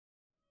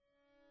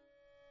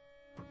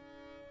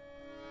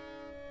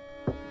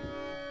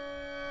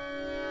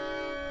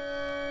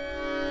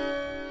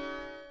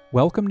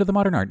Welcome to the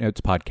Modern Art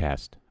Notes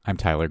podcast. I'm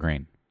Tyler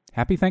Green.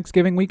 Happy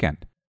Thanksgiving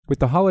weekend. With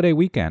the holiday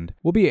weekend,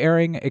 we'll be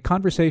airing a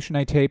conversation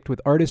I taped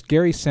with artist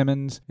Gary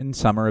Simmons in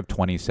summer of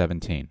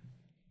 2017.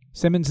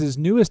 Simmons'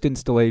 newest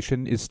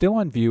installation is still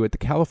on view at the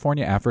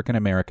California African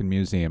American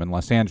Museum in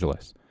Los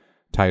Angeles.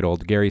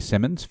 Titled Gary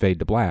Simmons, Fade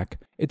to Black,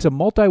 it's a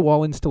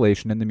multi-wall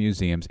installation in the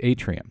museum's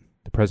atrium.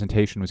 The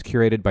presentation was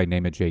curated by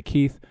Nema J.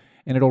 Keith,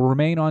 and it'll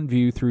remain on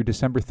view through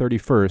December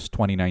 31st,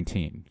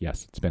 2019.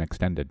 Yes, it's been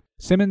extended.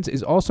 Simmons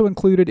is also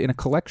included in a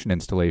collection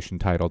installation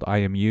titled I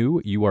Am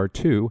You, You Are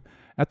Too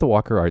at the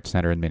Walker Art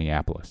Center in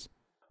Minneapolis.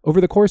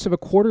 Over the course of a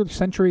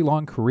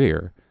quarter-century-long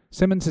career,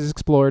 Simmons has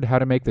explored how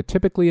to make the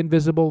typically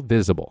invisible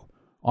visible,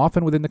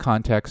 often within the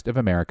context of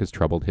America's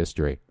troubled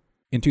history.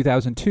 In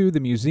 2002, the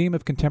Museum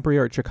of Contemporary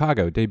Art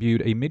Chicago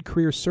debuted a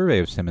mid-career survey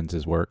of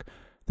Simmons' work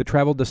that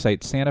traveled to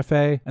sites Santa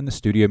Fe and the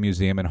Studio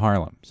Museum in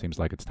Harlem. Seems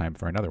like it's time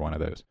for another one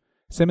of those.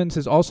 Simmons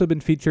has also been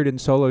featured in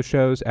solo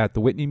shows at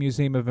the Whitney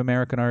Museum of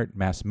American Art,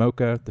 Mass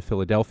MoCA, the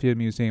Philadelphia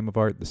Museum of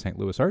Art, the St.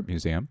 Louis Art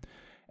Museum,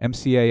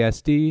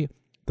 MCASD,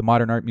 the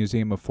Modern Art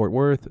Museum of Fort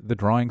Worth, the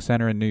Drawing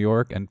Center in New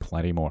York, and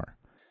plenty more.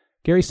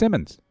 Gary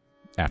Simmons,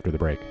 after the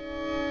break.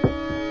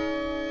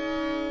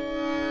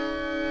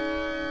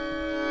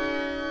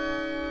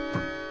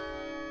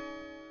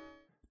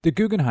 The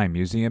Guggenheim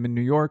Museum in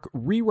New York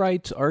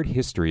rewrites art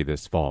history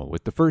this fall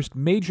with the first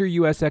major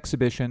U.S.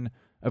 exhibition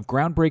of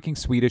groundbreaking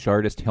Swedish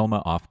artist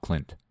Hilma af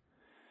Klint.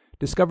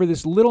 Discover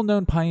this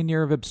little-known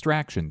pioneer of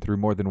abstraction through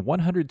more than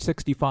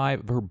 165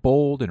 of her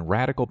bold and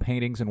radical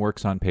paintings and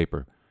works on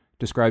paper,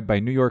 described by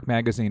New York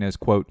Magazine as,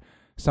 quote,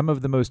 some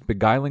of the most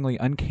beguilingly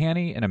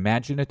uncanny and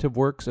imaginative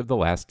works of the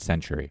last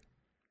century.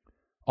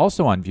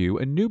 Also on view,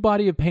 a new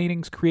body of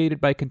paintings created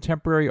by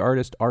contemporary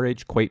artist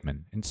R.H.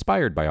 Quaitman,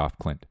 inspired by af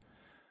Klint.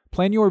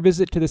 Plan your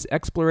visit to this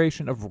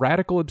exploration of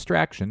radical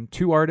abstraction,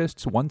 two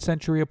artists 1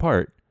 century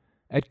apart,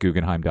 at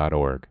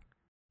Guggenheim.org.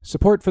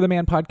 Support for the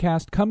Man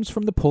podcast comes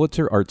from the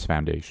Pulitzer Arts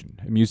Foundation,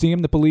 a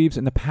museum that believes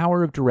in the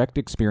power of direct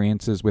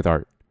experiences with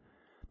art.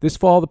 This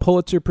fall, the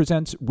Pulitzer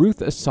presents Ruth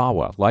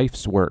Asawa,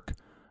 Life's Work,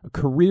 a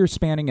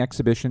career-spanning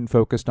exhibition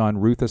focused on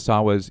Ruth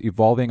Asawa's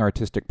evolving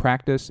artistic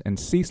practice and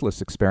ceaseless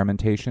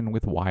experimentation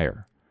with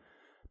wire.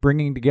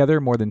 Bringing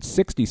together more than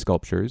 60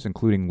 sculptures,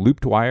 including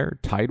looped wire,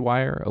 tied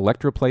wire,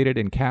 electroplated,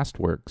 and cast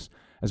works,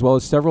 as well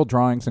as several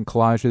drawings and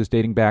collages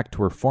dating back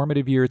to her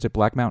formative years at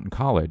Black Mountain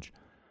College,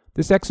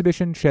 this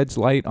exhibition sheds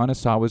light on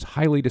Asawa's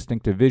highly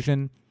distinctive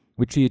vision,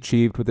 which she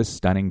achieved with a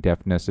stunning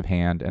deftness of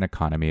hand and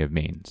economy of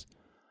means.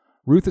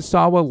 Ruth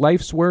Asawa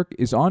Life's Work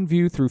is on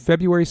view through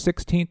February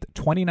 16th,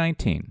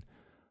 2019.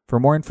 For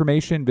more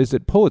information,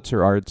 visit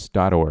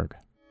pulitzerarts.org.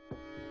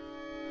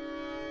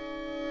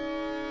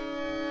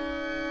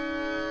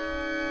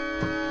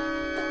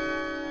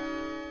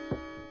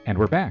 And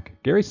we're back.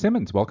 Gary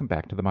Simmons, welcome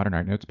back to the Modern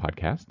Art Notes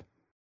podcast.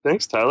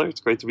 Thanks, Tyler. It's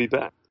great to be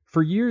back.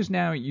 For years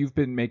now, you've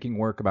been making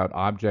work about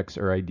objects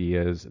or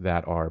ideas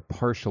that are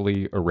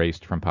partially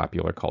erased from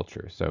popular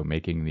culture, so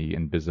making the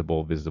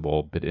invisible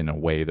visible, but in a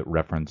way that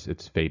reference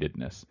its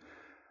fadedness.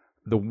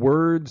 The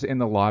words in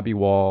the lobby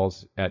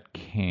walls at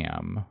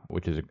CAM,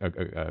 which is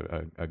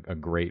a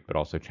great but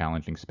also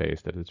challenging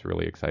space that it's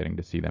really exciting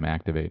to see them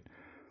activate,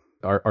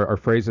 are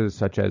phrases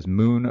such as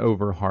moon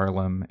over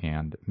Harlem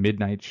and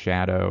midnight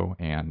shadow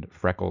and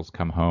freckles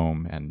come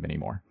home and many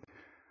more.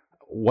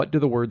 What do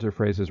the words or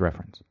phrases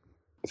reference?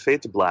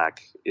 Fade to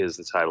Black is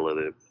the title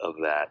of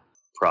that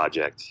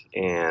project,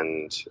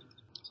 and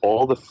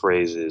all the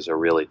phrases are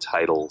really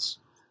titles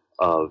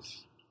of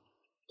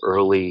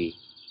early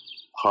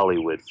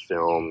Hollywood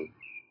film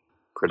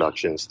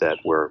productions that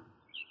were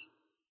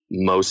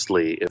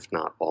mostly, if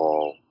not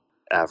all,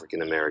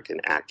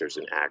 African-American actors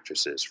and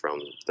actresses from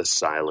the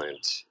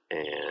silent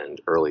and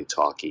early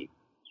talkie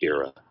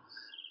era.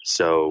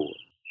 So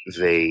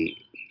they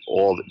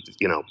all,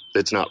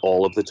 it's not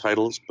all of the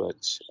titles, but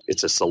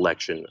it's a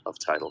selection of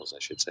titles, I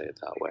should say it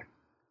that way.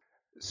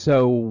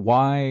 So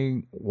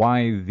why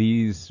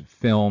these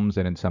films,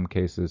 and in some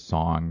cases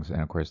songs,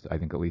 and of course I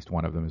think at least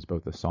one of them is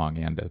both a song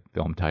and a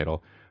film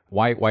title.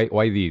 Why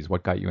these?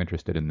 What got you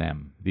interested in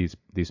them, these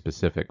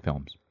specific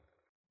films?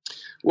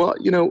 Well,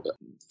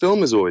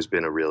 film has always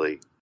been a really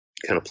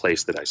kind of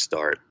place that I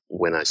start.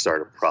 When I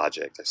start a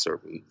project, I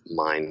sort of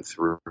mine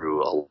through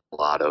a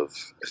lot of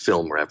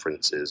film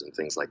references and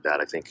things like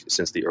that. I think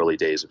since the early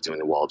days of doing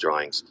the wall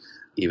drawings,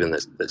 even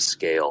the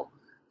scale,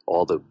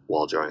 all the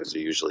wall drawings are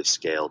usually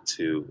scaled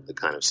to the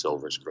kind of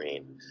silver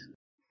screen.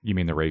 You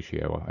mean the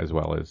ratio as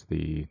well as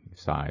the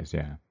size,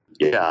 yeah.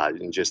 Yeah,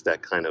 and just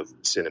that kind of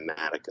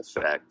cinematic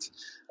effect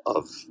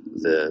of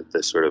the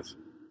sort of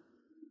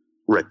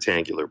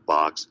rectangular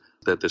box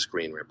that the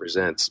screen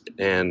represents.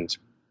 And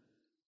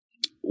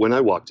when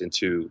I walked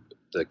into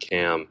the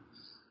CAM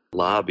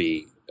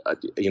lobby, I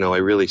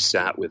really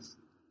sat with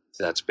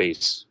that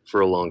space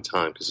for a long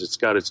time because it's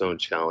got its own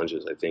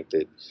challenges. I think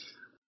that,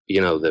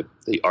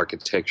 the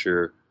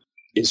architecture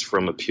is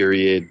from a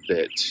period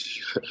that,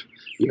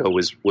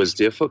 was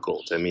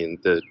difficult. I mean,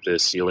 the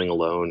ceiling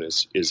alone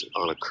is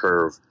on a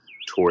curve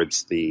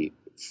towards the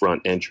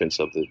front entrance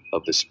of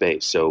the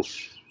space. So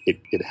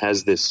it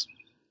has this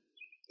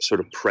sort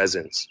of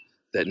presence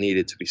that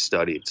needed to be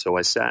studied. So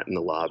I sat in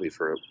the lobby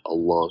for a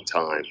long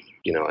time,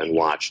 and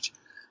watched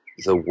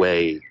the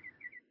way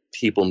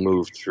people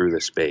moved through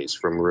the space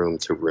from room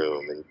to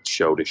room and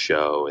show to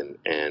show,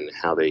 and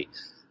how they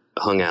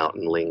hung out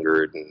and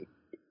lingered and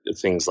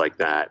things like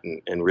that,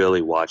 and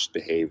really watched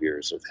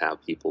behaviors of how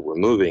people were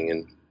moving.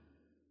 And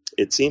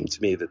it seemed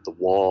to me that the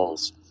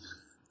walls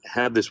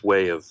had this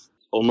way of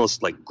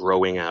almost like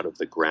growing out of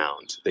the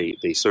ground.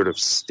 They sort of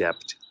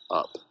stepped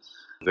up,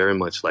 very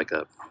much like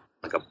a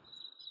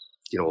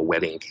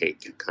wedding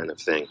cake kind of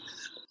thing.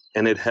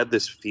 And it had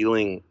this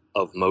feeling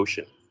of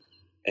motion,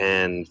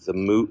 and the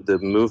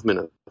movement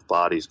of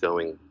bodies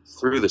going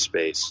through the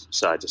space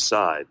side to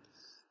side,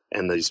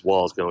 and these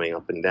walls going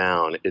up and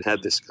down. It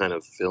had this kind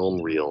of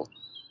film reel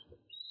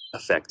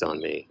effect on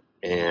me.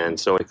 And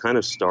so I kind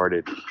of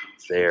started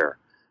there.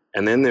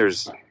 And then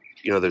there's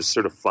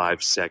sort of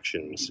 5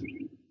 sections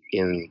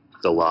in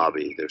the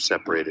lobby. They're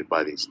separated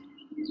by these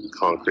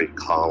concrete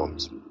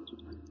columns.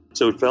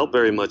 So it felt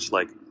very much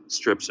like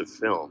strips of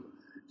film.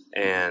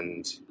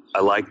 And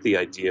I like the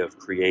idea of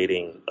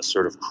creating a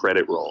sort of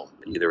credit roll,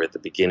 either at the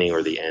beginning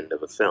or the end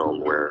of a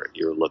film, where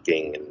you're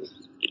looking and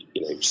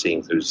you're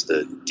seeing who's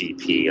the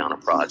DP on a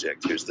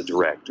project, who's the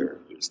director,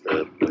 who's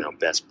the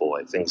best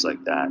boy, things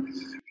like that.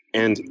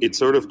 And it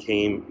sort of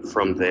came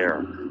from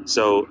there.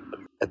 So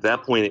at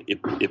that point,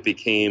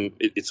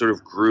 it sort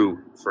of grew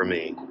for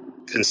me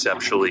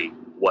conceptually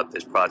what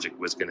this project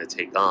was going to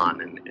take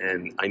on.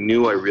 And I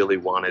knew I really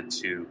wanted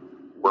to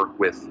work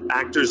with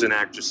actors and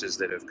actresses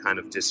that have kind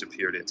of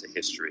disappeared into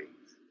history,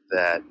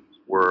 that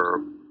were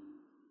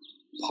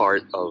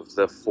part of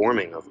the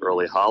forming of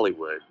early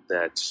Hollywood,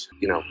 that,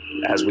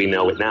 as we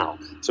know it now.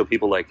 So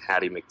people like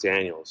Hattie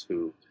McDaniels,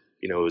 who,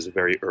 was a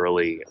very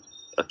early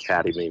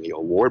Academy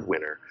Award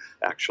winner,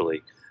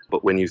 actually.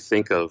 But when you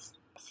think of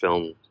a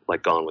film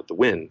like Gone with the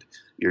Wind,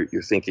 you're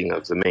thinking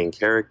of the main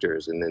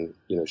characters, and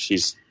then,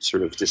 she's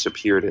sort of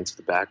disappeared into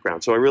the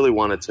background. So I really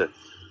wanted to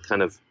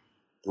kind of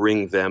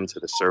bring them to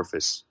the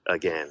surface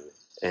again,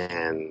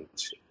 and,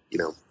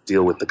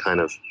 deal with the kind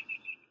of,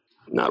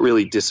 not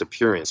really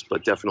disappearance,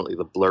 but definitely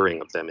the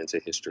blurring of them into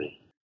history.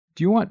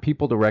 Do you want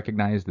people to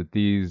recognize that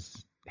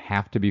these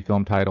have to be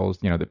film titles,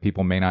 that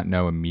people may not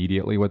know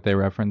immediately what they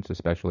reference,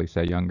 especially,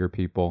 say, younger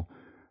people,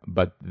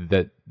 but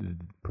that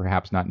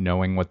perhaps not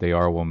knowing what they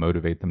are will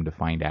motivate them to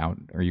find out?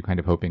 Are you kind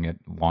of hoping it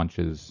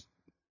launches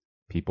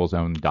people's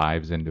own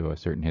dives into a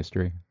certain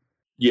history?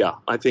 Yeah,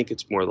 I think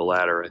it's more the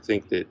latter. I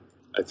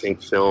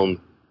think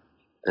film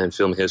and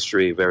film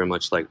history, very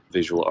much like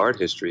visual art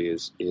history,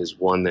 is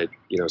one that,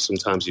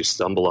 sometimes you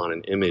stumble on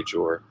an image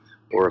or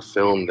a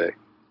film that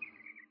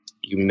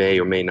you may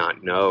or may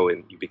not know,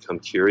 and you become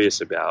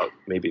curious about,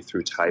 maybe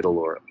through title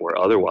or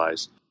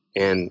otherwise,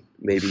 and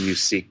maybe you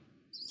seek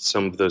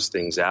some of those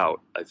things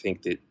out. I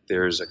think that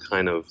there's a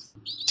kind of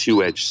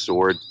two-edged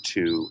sword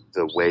to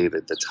the way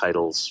that the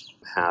titles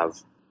have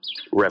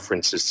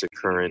references to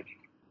current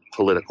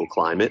political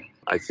climate.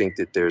 I think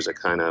that there's a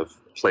kind of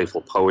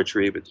playful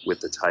poetry with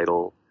the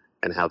title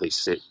and how they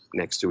sit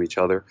next to each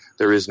other.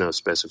 There is no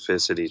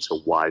specificity to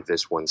why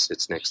this one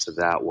sits next to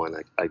that one.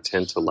 I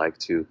tend to like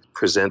to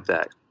present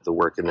the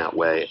work in that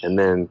way, and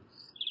then,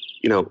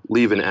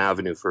 leave an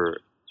avenue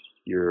for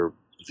your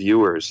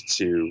viewers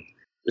to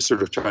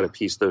sort of try to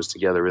piece those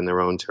together in their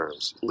own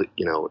terms.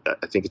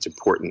 I think it's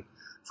important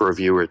for a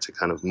viewer to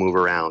kind of move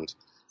around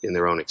in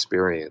their own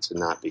experience and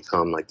not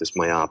become like this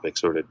myopic,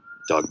 sort of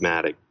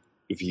dogmatic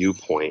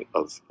viewpoint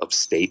of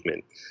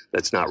statement.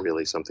 That's not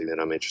really something that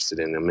I'm interested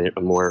in.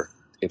 I'm more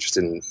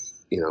interested in,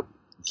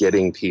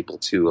 getting people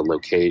to a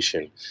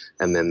location,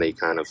 and then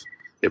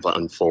it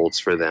unfolds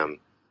for them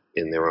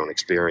in their own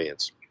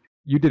experience.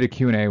 You did a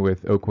Q&A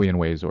with Okwe and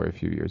Wazor a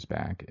few years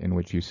back, in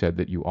which you said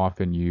that you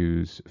often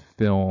use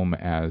film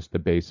as the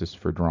basis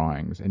for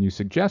drawings, and you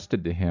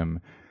suggested to him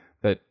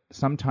that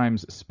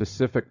sometimes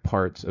specific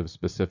parts of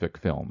specific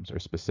films or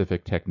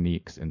specific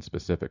techniques in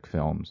specific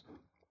films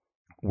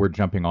were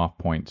jumping off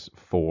points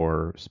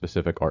for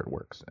specific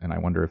artworks. And I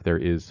wonder if there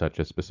is such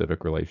a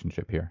specific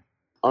relationship here.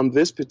 On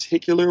this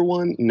particular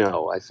one,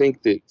 no. I think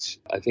it's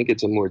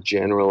a more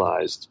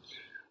generalized,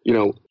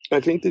 I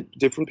think that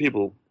different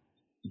people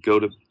go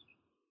to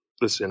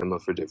the cinema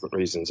for different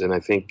reasons. And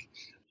I think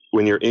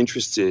when you're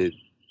interested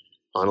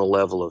on a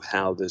level of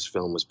how this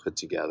film was put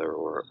together,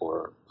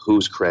 or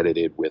who's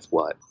credited with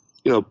what,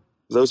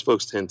 those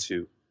folks tend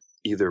to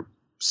either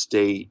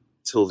stay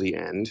till the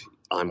end.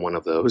 I'm one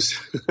of those.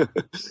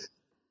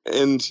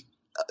 And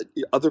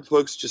other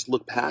folks just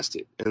look past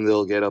it, and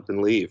they'll get up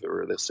and leave,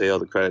 or they'll say, oh,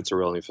 the credits are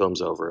rolling,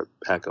 film's over,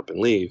 pack up and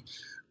leave.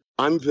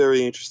 I'm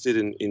very interested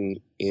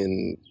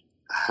in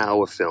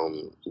how a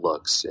film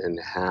looks and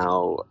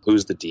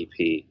who's the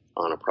DP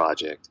on a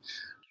project.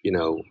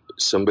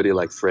 Somebody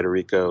like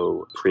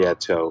Federico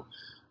Prieto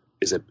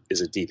is a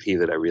DP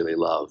that I really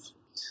love.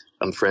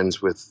 I'm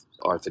friends with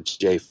Arthur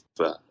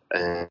Jafa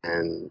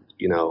and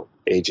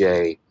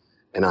AJ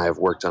and I have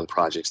worked on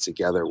projects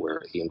together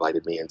where he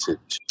invited me in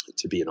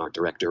to be an art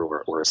director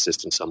or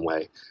assist in some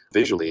way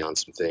visually on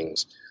some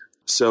things.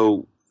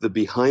 So the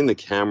behind the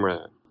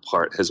camera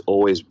part has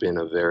always been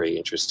a very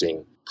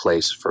interesting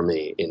place for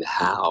me in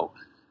how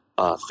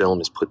film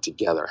is put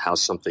together, how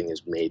something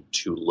is made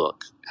to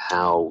look,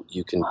 how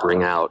you can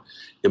bring out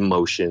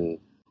emotion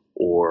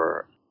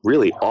or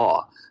really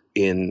awe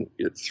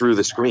through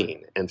the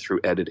screen and through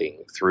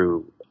editing,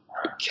 through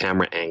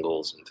camera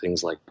angles and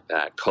things like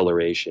that,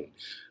 coloration.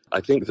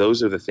 I think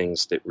those are the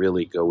things that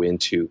really go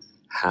into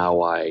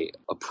how I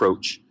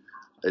approach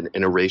an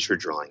erasure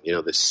drawing.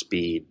 The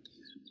speed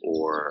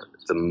or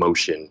the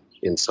motion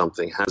in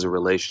something has a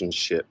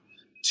relationship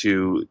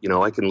to,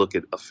 I can look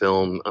at a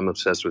film. I'm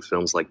obsessed with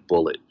films like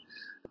Bullet,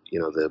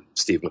 the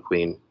Steve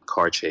McQueen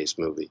car chase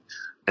movie,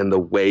 and the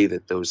way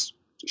that those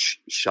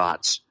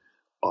shots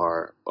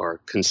are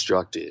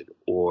constructed,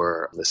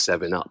 or the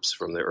 7-Ups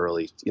from the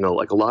early,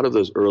 like a lot of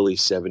those early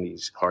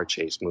 70s car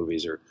chase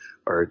movies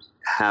are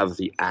have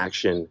the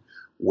action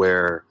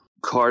where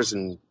cars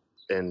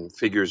and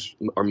figures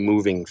are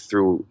moving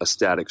through a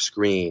static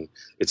screen.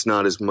 It's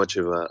not as much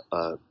of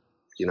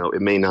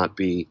it may not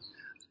be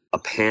a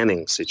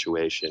panning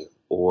situation,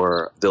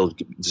 or they'll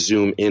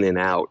zoom in and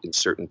out in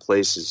certain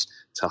places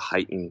to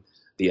heighten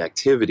the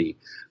activity.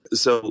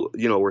 So,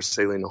 we're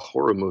sailing a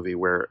horror movie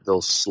where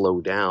they'll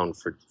slow down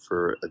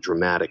for a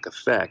dramatic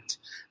effect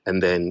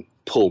and then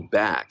pull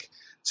back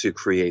to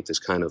create this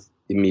kind of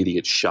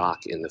immediate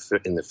shock in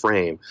the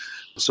frame.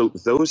 So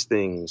those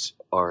things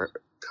are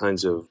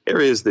kinds of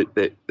areas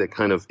that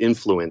kind of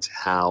influence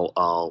how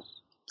I'll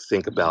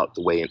think about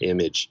the way an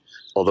image,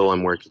 although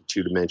I'm working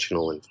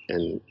two-dimensional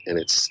and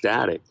it's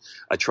static,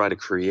 I try to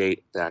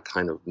create that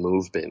kind of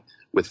movement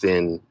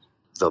within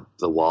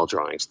the wall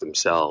drawings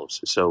themselves.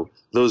 So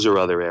those are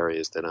other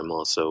areas that I'm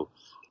also,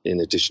 in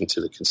addition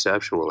to the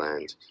conceptual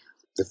end,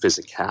 the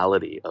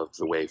physicality of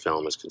the way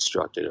film is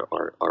constructed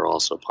are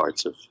also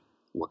parts of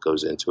what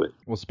goes into it.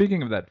 Well,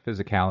 speaking of that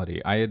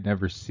physicality, I had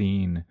never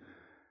seen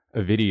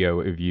a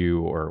video of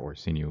you or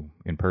seen you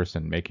in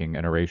person making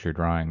an erasure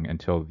drawing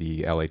until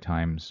the LA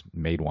Times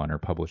made one or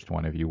published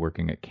one of you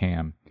working at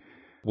CAM.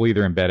 We'll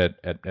either embed it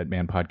at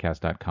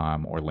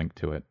manpodcast.com or link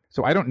to it.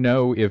 So I don't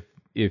know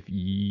if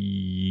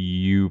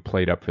you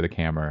played up for the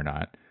camera or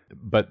not,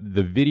 but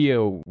the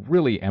video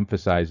really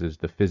emphasizes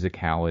the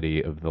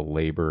physicality of the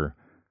labor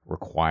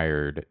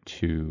required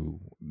to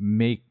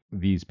make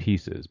these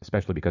pieces,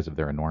 especially because of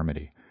their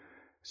enormity.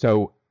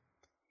 So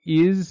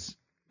is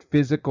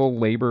physical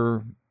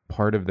labor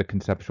part of the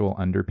conceptual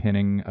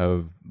underpinning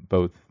of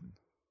both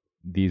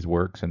these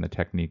works and the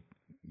technique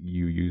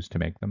you use to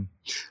make them?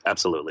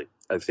 Absolutely.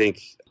 I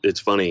think it's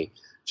funny,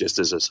 just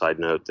as a side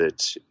note,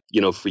 that,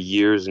 for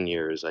years and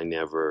years, I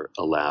never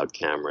allowed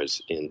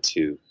cameras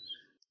into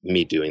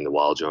me doing the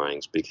wall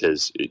drawings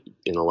because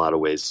in a lot of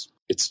ways,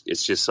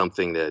 it's just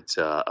something that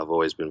I've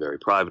always been very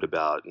private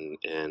about.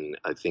 And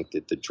I think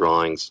that the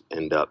drawings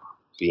end up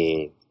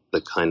being the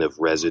kind of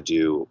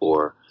residue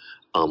or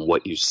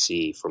what you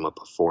see from a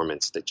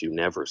performance that you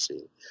never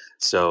see.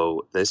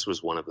 So this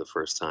was one of the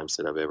first times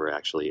that I've ever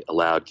actually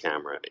allowed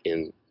camera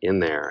in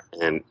there.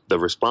 And the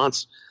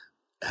response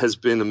has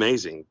been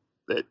amazing,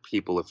 that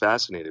people are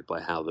fascinated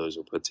by how those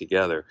are put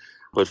together.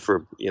 But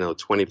for,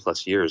 20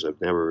 plus years, I've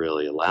never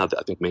really allowed that.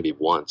 I think maybe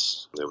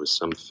once there was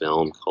some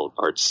film called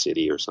Art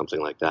City or something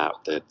like that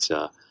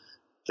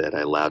I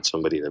allowed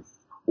somebody to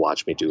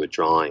watch me do a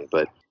drawing.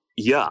 But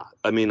yeah,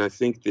 I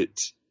think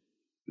that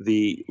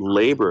the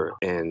labor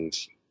end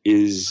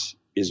is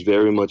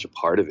very much a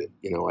part of it.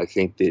 I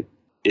think that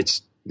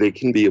they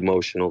can be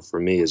emotional for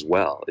me as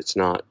well. It's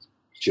not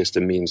just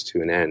a means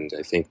to an end.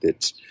 I think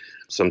that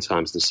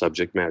sometimes the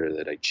subject matter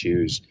that I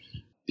choose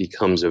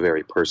becomes a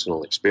very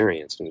personal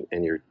experience, and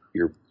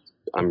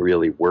I'm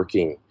really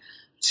working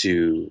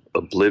to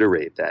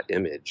obliterate that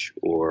image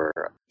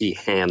or be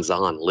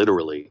hands-on,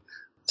 literally,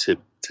 to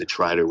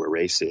try to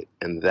erase it.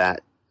 And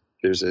that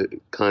there's a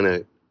kind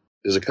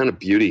of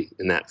beauty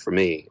in that for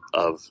me,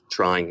 of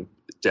trying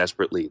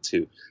desperately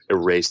to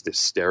erase this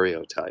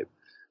stereotype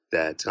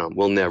that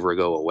will never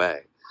go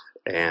away.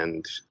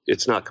 And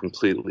it's not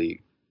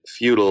completely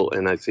futile,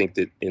 and I think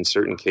that in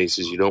certain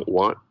cases you don't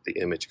want the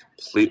image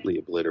completely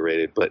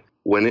obliterated. But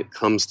when it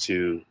comes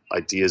to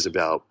ideas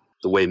about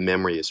the way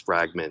memory is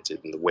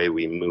fragmented and the way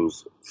we move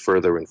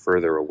further and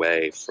further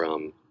away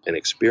from an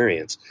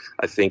experience,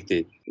 I think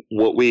that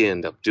what we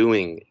end up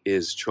doing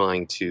is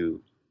trying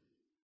to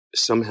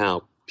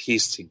somehow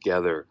piece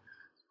together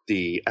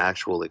the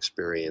actual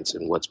experience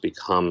and what's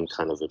become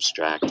kind of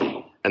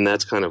abstracted. And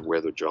that's kind of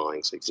where the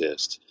drawings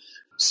exist.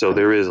 So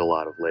there is a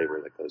lot of labor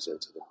that goes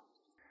into them.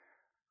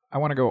 I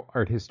want to go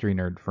art history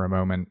nerd for a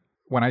moment.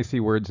 When I see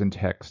words and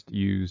text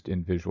used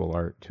in visual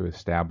art to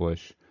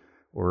establish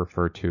or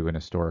refer to an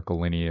historical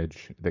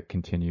lineage that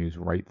continues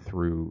right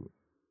through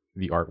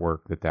the artwork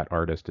that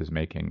artist is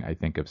making, I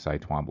think of Cy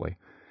Twombly.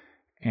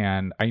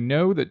 And I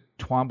know that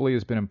Twombly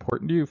has been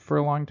important to you for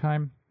a long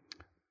time,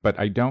 but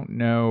I don't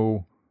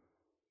know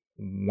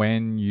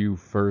when you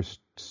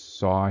first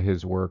saw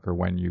his work or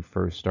when you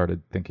first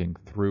started thinking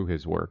through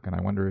his work, and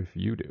I wonder if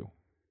you do.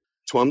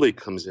 Twombly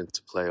comes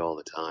into play all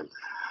the time.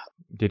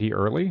 Did he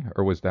early,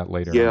 or was that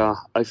later Yeah, on?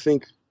 I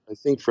think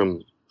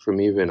from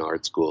even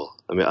art school.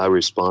 I mean, I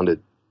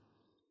responded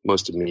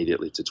most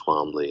immediately to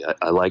Twombly.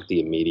 I like the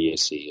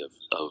immediacy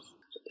of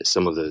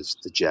some of the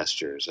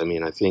gestures. I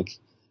mean, I think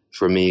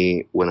for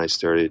me, when I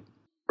started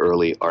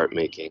early art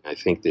making, I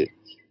think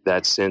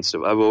that sense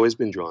of, I've always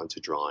been drawn to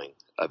drawing.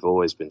 I've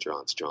always been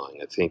drawn to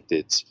drawing. I think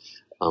that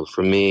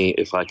for me,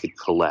 if I could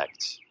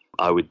collect,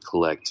 I would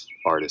collect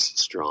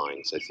artists'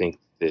 drawings. I think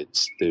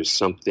that there's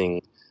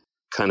something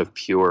kind of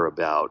pure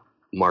about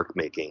mark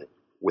making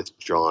with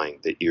drawing,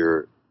 that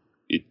you're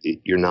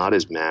not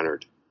as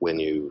mannered when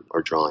you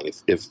are drawing.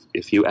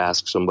 If you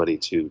ask somebody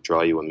to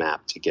draw you a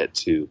map to get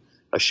to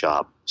a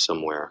shop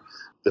somewhere,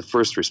 the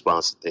first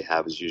response that they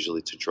have is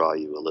usually to draw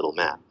you a little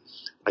map.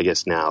 I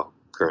guess now,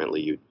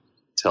 currently, you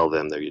tell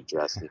them their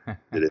address and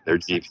put it in their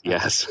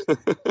GPS.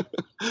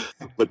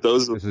 But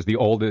this is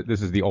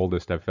the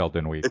oldest I've felt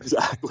in weeks.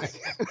 Exactly.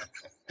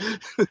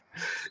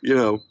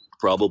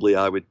 Probably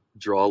I would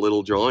draw a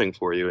little drawing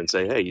for you and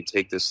say, hey, you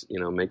take this,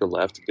 make a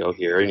left, go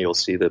here, and you'll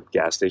see the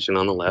gas station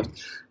on the left.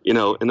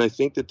 And I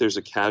think that there's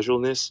a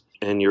casualness,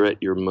 and you're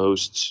at your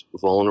most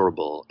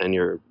vulnerable, and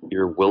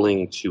you're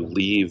willing to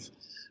leave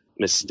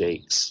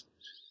mistakes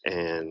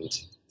and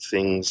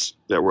things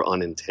that were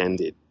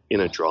unintended in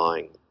a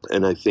drawing.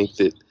 And I think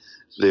that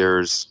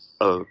there's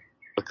a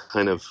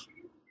kind of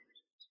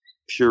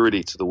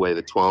purity to the way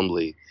that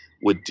Twombly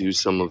would do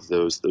some of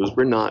those.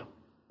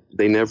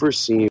 They never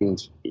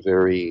seemed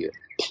very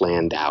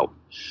planned out.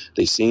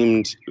 They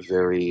seemed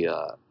very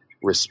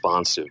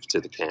responsive to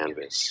the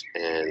canvas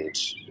and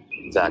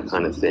that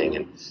kind of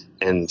thing.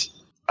 And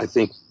I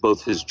think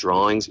both his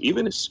drawings,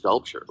 even his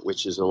sculpture,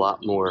 which is a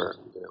lot more,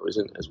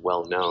 isn't as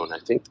well known, I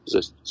think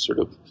there's a sort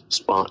of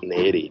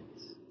spontaneity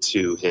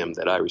to him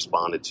that I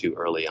responded to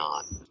early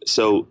on.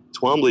 So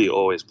Twombly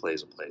always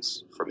plays a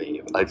place for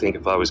me. I think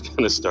if I was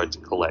going to start to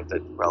collect,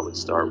 I'd probably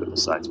start with the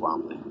side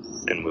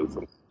Twombly and move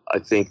from. I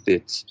think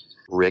that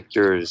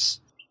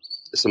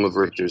some of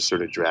Richter's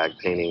sort of drag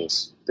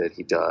paintings that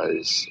he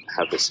does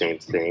have the same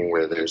thing,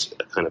 where there's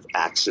a kind of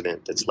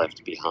accident that's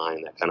left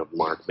behind, that kind of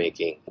mark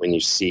making. When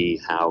you see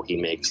how he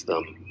makes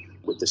them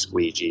with the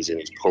squeegees and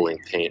he's pulling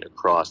paint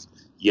across,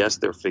 yes,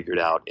 they're figured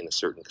out in a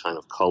certain kind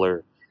of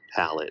color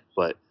palette,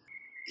 but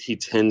he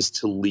tends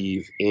to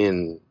leave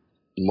in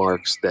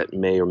marks that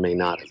may or may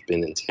not have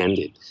been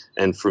intended.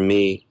 And for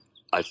me,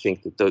 I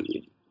think that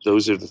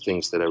those are the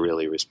things that I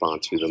really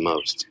respond to the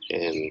most.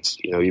 And,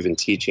 even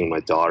teaching my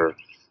daughter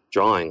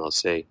drawing, I'll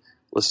say,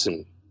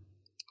 listen,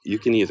 you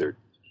can either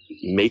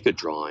make a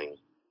drawing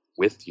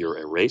with your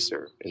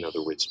eraser, in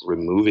other words,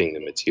 removing the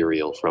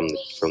material from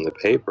the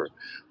paper.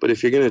 But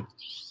if you're going to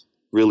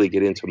really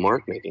get into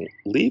mark making,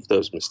 leave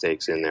those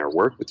mistakes in there,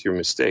 work with your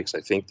mistakes.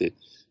 I think that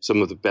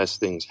some of the best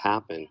things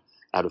happen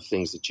out of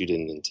things that you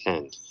didn't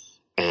intend.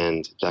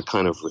 And that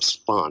kind of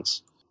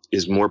response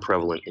is more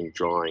prevalent in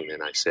drawing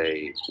than, I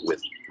say,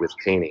 with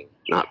painting.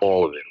 Not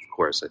all of it, of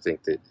course. I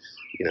think that,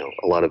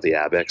 a lot of the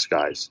AbX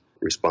guys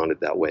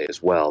responded that way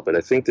as well. But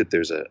I think that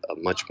there's a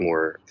much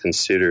more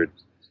considered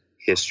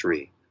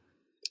history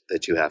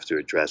that you have to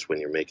address when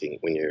you're making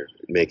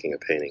a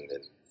painting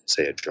than,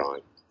 say, a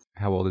drawing.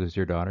 How old is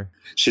your daughter?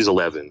 She's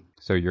 11.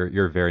 So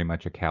you're very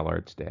much a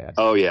CalArts dad.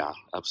 Oh yeah,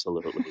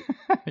 absolutely.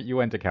 You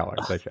went to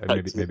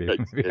CalArts.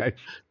 Maybe I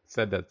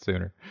said that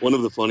sooner. One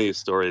of the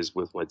funniest stories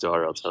with my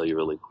daughter, I'll tell you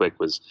really quick,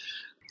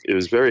 it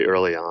was very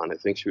early on. I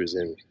think she was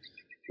in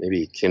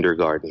maybe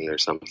kindergarten or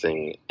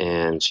something,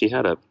 and she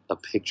had a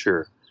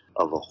picture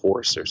of a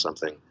horse or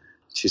something.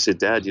 She said,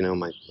 Dad,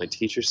 my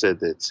teacher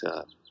said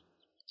that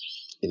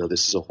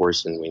this is a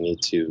horse and we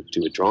need to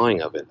do a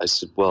drawing of it. I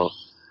said, well,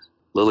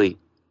 Lily,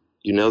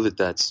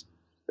 that's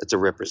a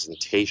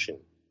representation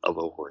of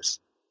a horse.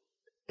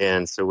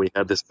 And so we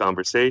had this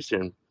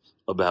conversation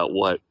about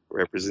what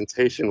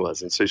representation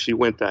was. And so she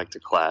went back to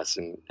class,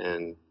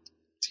 and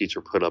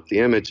teacher put up the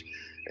image,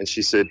 and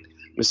she said,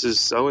 Mrs.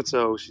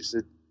 So-and-so, she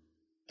said,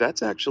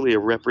 that's actually a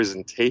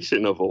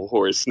representation of a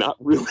horse, not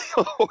really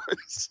a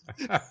horse.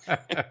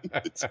 And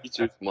the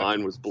teacher's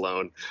mind was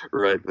blown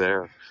right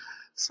there.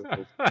 So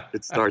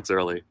it starts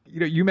early.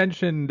 You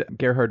mentioned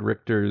Gerhard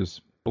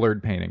Richter's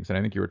blurred paintings, and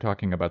I think you were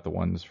talking about the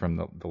ones from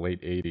the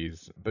late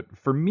 80s. But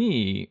for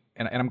me,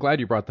 and I'm glad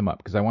you brought them up,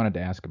 because I wanted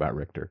to ask about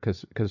Richter,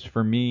 because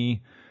for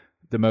me,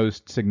 the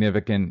most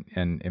significant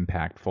and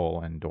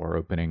impactful and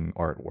door-opening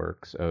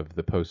artworks of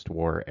the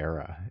post-war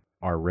era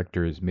are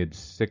Richter's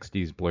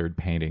mid-60s blurred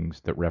paintings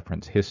that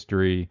reference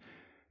history,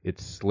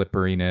 its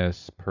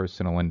slipperiness,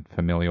 personal and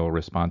familial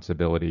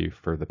responsibility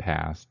for the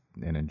past,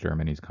 and in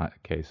Germany's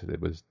case, it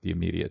was the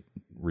immediate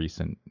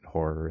recent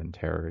horror and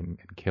terror and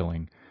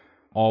killing,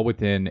 all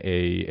within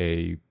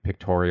a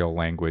pictorial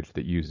language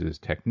that uses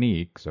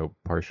technique, so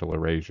partial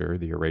erasure,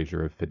 the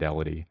erasure of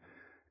fidelity,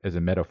 as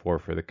a metaphor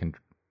for the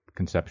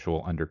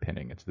conceptual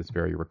underpinning. It's this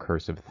very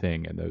recursive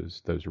thing in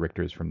those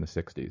Richters from the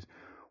 60s.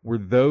 Were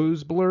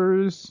those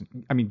blurs,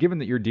 I mean, given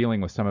that you're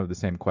dealing with some of the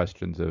same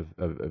questions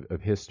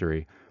of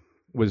history,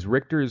 was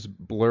Richter's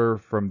blur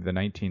from the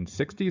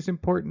 1960s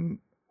important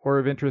or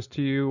of interest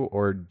to you,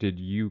 or did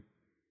you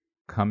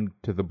come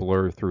to the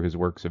blur through his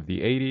works of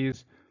the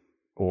 80s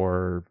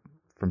or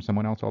from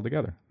someone else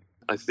altogether?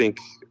 I think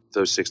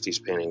those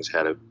 60s paintings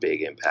had a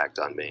big impact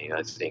on me.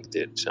 I think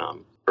that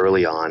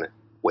early on,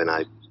 when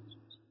I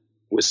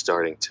was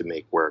starting to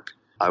make work,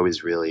 I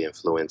was really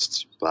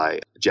influenced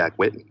by Jack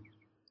Whitten.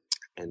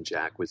 And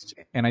Jack was...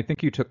 And I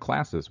think you took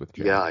classes with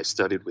Jack. Yeah, I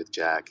studied with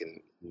Jack,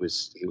 and he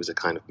was a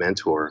kind of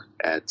mentor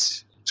at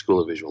School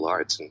of Visual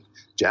Arts. And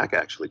Jack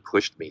actually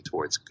pushed me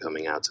towards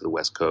coming out to the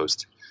West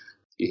Coast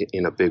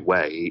in a big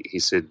way. He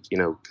said,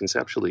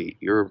 conceptually,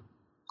 you're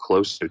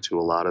closer to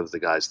a lot of the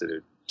guys that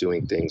are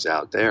doing things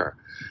out there.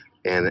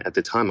 And at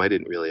the time, I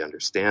didn't really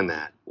understand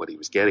what he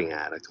was getting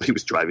at. I thought he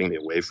was driving me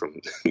away from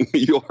New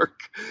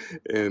York.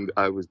 And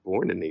I was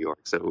born in New York.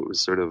 So it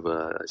was sort of,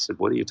 I said,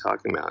 what are you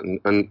talking about?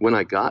 And when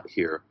I got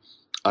here,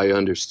 I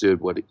understood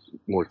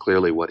more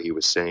clearly what he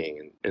was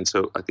saying. And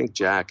so I think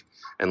Jack,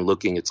 and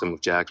looking at some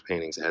of Jack's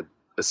paintings, had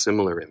a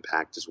similar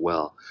impact as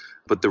well.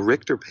 But the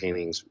Richter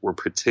paintings were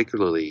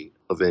particularly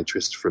of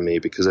interest for me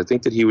because I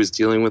think that he was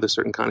dealing with a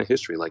certain kind of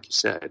history, like you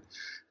said.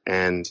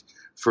 And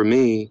for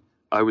me,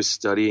 I was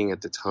studying at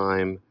the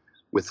time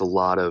with a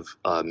lot of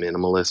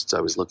minimalists.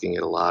 I was looking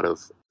at a lot of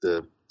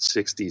the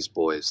 60s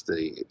boys,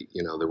 the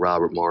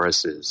Robert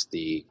Morrises,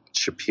 the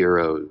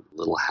Shapiro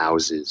little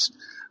houses.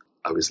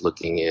 I was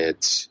looking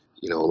at,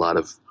 a lot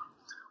of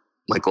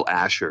Michael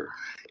Asher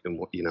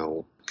and,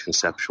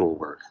 conceptual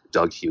work,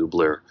 Doug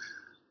Hubler,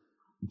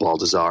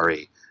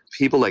 Baldessari,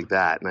 people like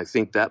that. And I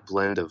think that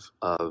blend of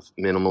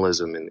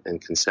minimalism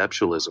and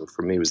conceptualism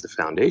for me was the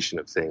foundation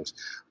of things.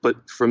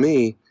 But for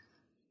me,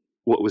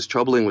 what was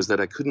troubling was that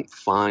I couldn't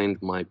find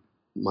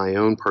my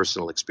own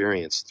personal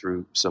experience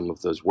through some of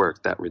those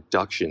work. That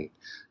reduction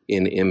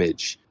in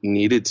image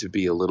needed to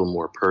be a little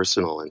more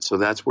personal. And so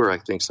that's where I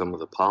think some of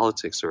the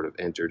politics sort of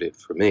entered it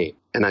for me.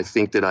 And I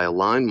think that I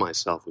aligned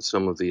myself with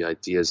some of the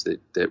ideas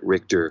that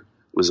Richter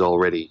was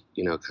already,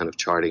 kind of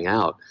charting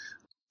out.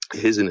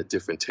 His in a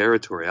different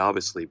territory,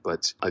 obviously,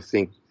 but I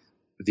think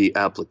the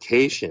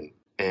application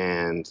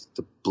and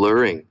the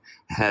blurring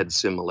had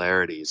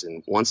similarities.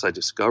 And once I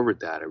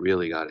discovered that, I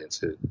really got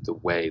into the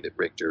way that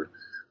Richter,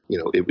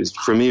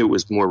 for me, it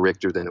was more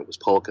Richter than it was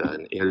Polka.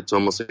 And it's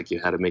almost like you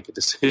had to make a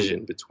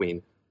decision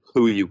between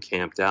who you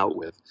camped out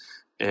with.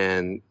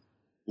 And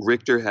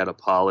Richter had a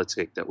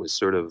politic that was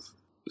sort of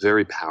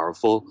very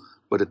powerful,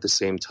 but at the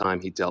same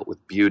time, he dealt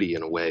with beauty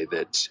in a way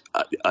that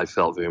I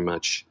felt very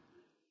much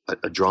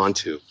drawn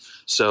to.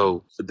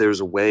 So there's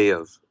a way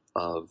of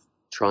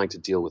trying to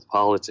deal with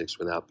politics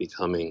without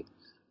becoming,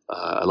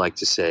 I like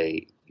to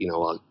say,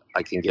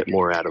 I can get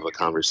more out of a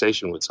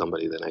conversation with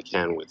somebody than I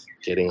can with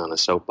getting on a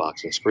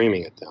soapbox and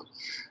screaming at them.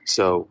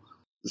 So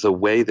the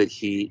way that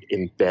he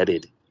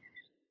embedded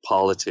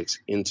politics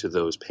into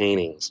those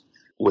paintings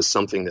was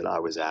something that I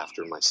was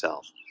after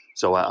myself.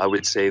 So I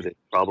would say that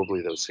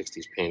probably those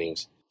 60s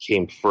paintings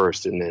came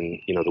first, and then,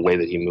 the way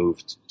that he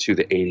moved to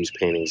the 80s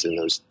paintings and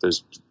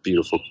those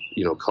beautiful,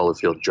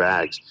 color-filled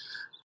drags,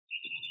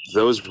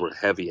 those were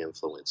heavy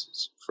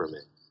influences for me.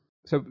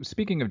 So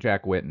speaking of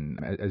Jack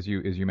Whitten, as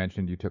you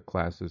mentioned, you took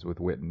classes with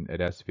Whitten at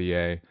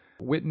SVA.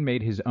 Whitten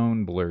made his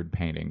own blurred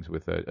paintings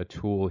with a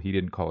tool he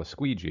didn't call a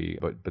squeegee,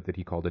 but that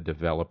he called a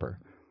developer.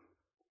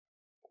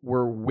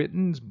 Were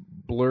Whitten's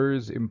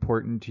blurs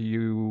important to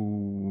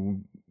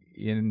you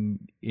in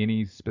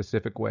any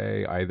specific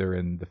way, either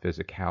in the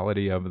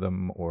physicality of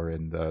them or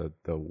in the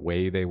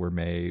way they were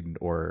made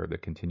or the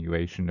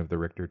continuation of the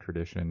Richter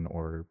tradition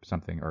or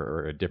something,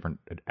 or a different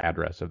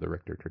address of the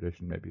Richter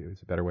tradition, maybe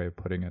is a better way of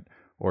putting it,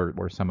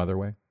 or some other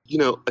way?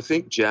 I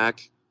think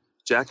Jack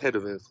had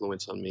an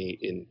influence on me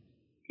in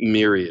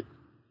myriad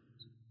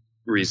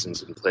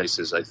reasons and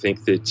places. I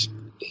think that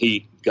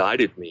he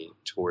guided me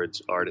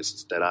towards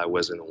artists that I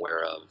wasn't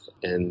aware of.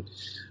 And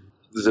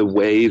the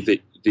way that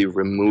the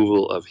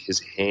removal of his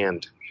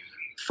hand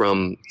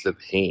from the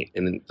paint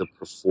and the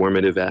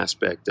performative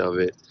aspect of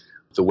it,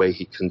 the way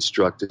he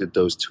constructed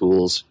those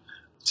tools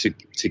to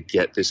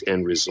get this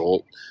end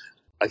result,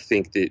 I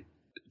think that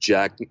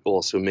Jack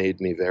also made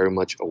me very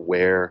much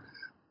aware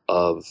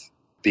of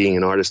being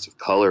an artist of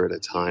color at a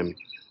time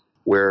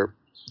where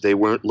they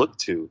weren't looked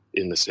to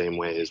in the same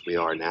way as we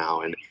are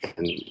now. And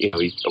he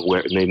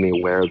made me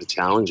aware of the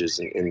challenges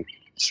and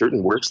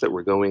certain works that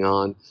were going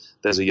on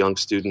that as a young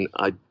student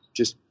I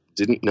just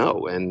didn't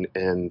know. And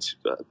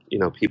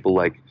people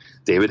like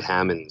David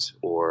Hammonds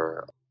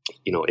or,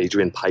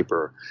 Adrian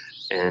Piper.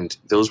 And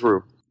those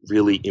were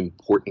really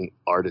important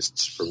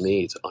artists for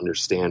me to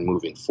understand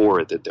moving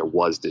forward, that there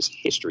was this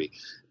history.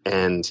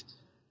 And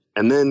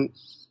then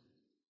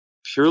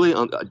purely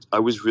I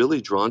was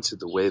really drawn to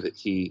the way that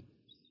he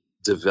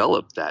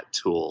developed that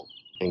tool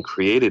and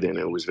created it. And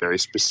it was very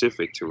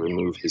specific to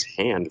remove his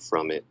hand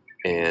from it.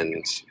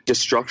 And just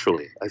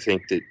structurally, I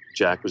think that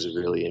Jack was a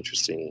really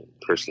interesting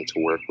person to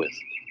work with,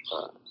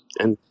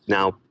 and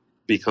now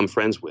become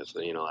friends with.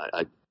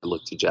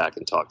 look to Jack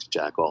and talk to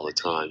Jack all the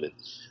time, and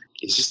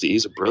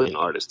he's a brilliant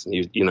artist, and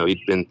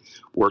he'd been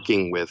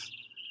working with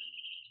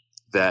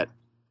that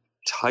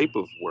type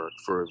of work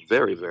for a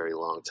very, very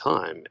long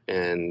time.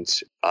 And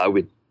I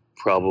would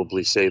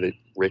probably say that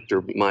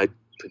Richter might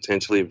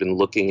potentially have been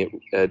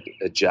looking at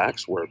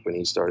Jack's work when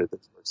he started the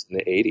first in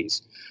the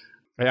 80s.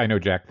 I know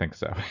Jack thinks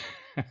so.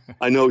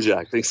 I know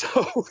Jack thinks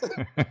so.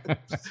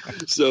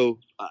 So,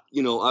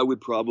 I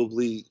would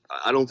probably,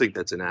 I don't think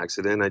that's an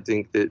accident. I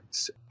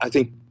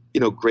think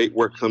great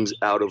work comes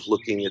out of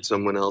looking at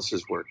someone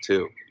else's work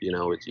too.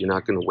 You're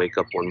not going to wake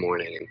up one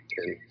morning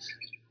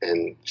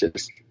and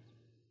just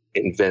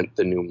invent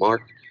the new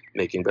mark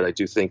making. But I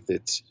do think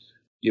that,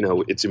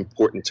 it's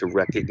important to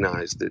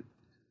recognize that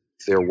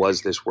there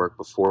was this work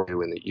before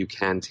you and that you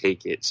can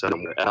take it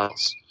somewhere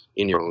else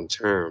in your own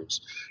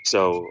terms.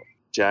 So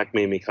Jack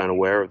made me kind of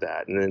aware of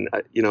that. And then,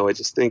 I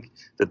just think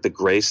that the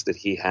grace that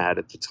he had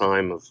at the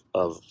time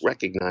of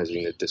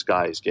recognizing that this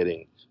guy is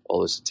getting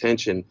all this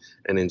attention,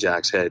 and in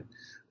Jack's head,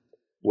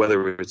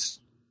 whether it's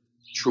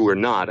true or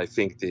not, I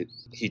think that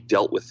he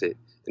dealt with it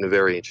in a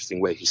very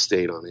interesting way. He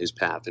stayed on his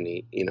path, and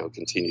he,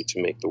 continued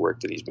to make the work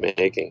that he's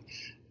making.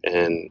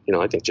 And,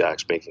 I think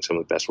Jack's making some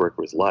of the best work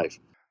of his life.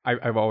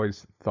 I've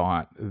always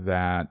thought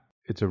that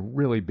it's a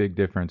really big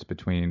difference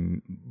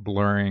between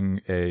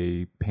blurring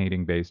a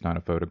painting based on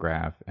a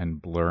photograph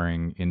and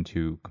blurring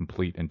into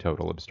complete and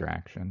total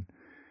abstraction.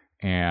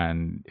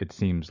 And it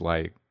seems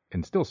like,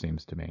 and still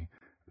seems to me,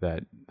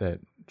 that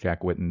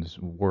Jack Whitten's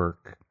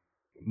work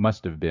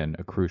must have been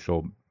a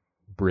crucial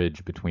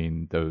bridge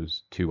between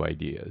those two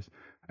ideas.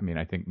 I mean,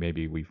 I think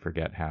maybe we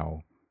forget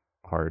how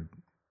hard,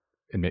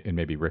 and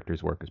maybe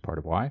Richter's work is part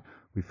of why,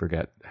 we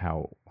forget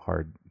how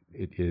hard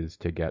it is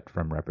to get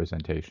from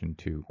representation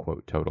to,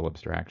 quote, total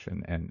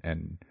abstraction.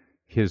 And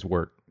his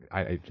work,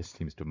 it just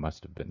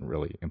must have been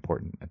really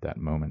important at that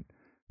moment.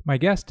 My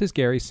guest is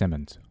Gary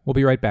Simmons. We'll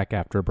be right back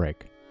after a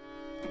break.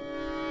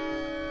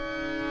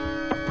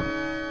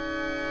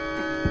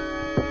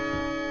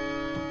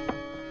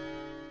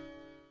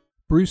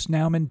 Bruce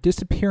Nauman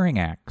Disappearing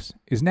Acts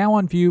is now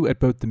on view at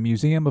both the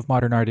Museum of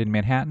Modern Art in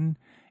Manhattan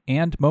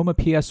and MoMA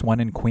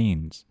PS1 in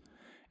Queens.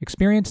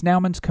 Experience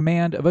Nauman's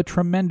command of a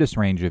tremendous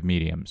range of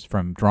mediums,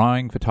 from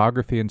drawing,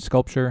 photography, and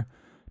sculpture,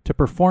 to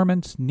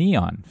performance,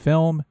 neon,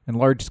 film, and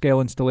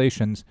large-scale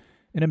installations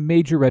in a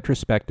major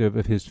retrospective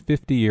of his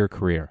 50-year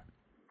career.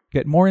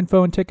 Get more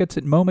info and tickets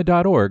at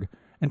MoMA.org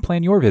and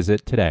plan your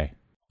visit today.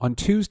 On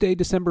Tuesday,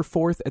 December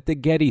 4th at the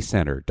Getty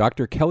Center,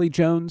 Dr. Kelly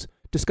Jones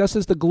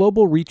discusses the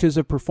global reaches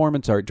of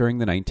performance art during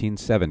the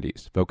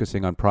 1970s,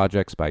 focusing on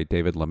projects by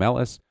David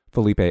Lamelas,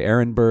 Felipe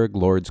Ehrenberg,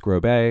 Lourdes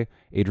Grobet,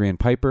 Adrian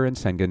Piper, and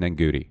Senga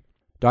Nenguti.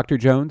 Dr.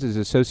 Jones is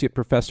Associate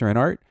Professor in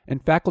Art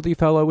and Faculty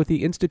Fellow with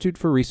the Institute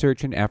for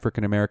Research in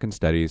African American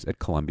Studies at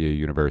Columbia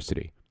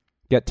University.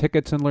 Get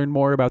tickets and learn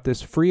more about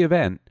this free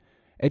event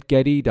at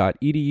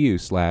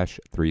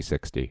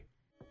getty.edu/360.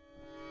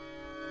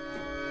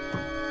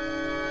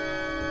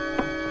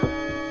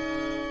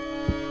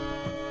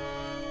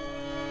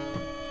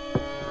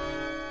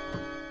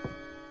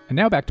 And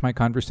now back to my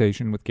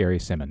conversation with Gary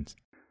Simmons.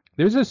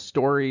 There's a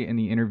story in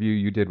the interview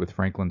you did with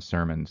Franklin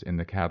Simmons in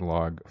the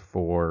catalog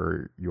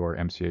for your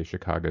MCA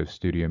Chicago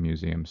Studio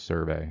Museum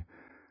survey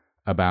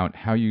about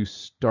how you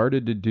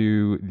started to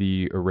do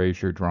the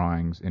erasure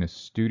drawings in a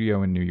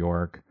studio in New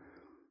York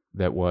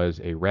that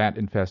was a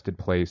rat-infested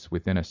place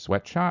within a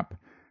sweatshop.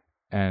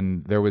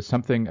 And there was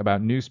something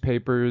about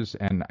newspapers,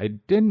 and I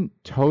didn't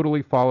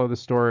totally follow the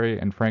story,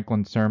 and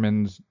Franklin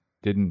Simmons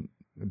didn't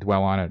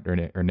dwell on it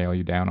or nail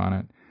you down on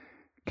it.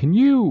 Can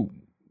you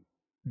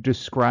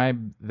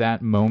describe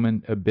that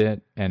moment a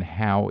bit and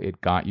how it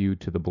got you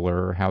to the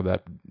blur, how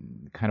that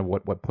kind of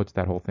what puts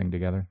that whole thing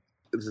together?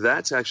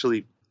 That's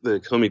actually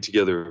the coming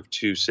together of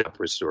two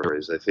separate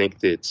stories. I think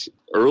that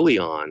early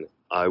on,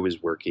 I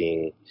was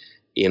working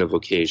in a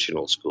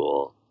vocational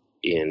school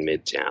in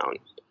Midtown,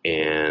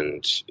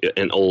 and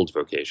an old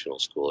vocational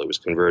school. It was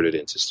converted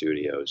into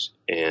studios,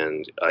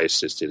 and I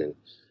assisted in,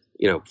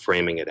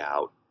 framing it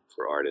out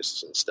for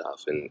artists and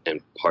stuff. And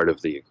part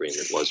of the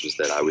agreement was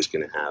that I was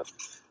going to have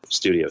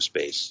studio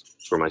space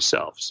for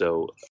myself.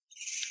 So,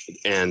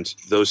 and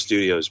those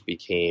studios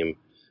became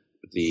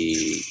the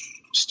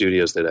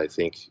studios that I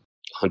think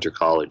Hunter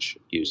College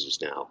uses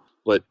now.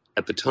 But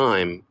at the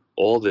time,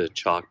 all the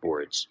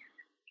chalkboards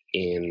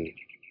in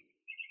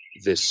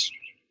this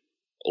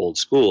old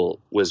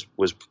school was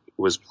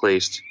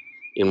placed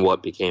in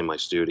what became my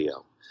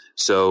studio.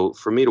 So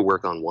for me to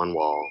work on one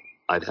wall,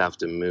 I'd have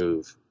to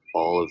move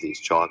all of these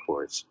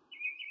chalkboards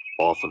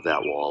off of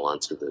that wall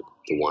onto the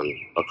one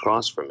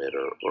across from it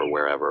or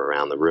wherever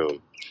around the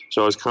room.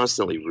 So I was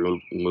constantly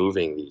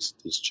moving these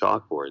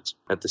chalkboards.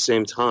 At the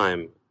same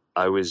time,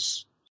 I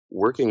was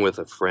working with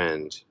a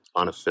friend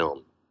on a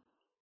film.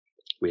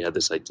 We had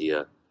this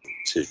idea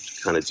to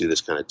kind of do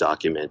this kind of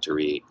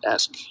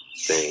documentary-esque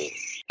thing.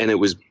 And it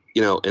was,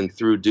 and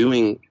through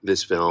doing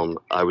this film,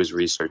 I was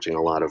researching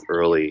a lot of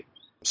early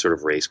sort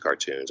of race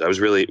cartoons.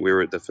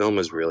 The film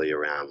was really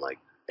around like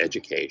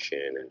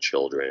education and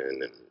children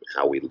and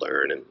how we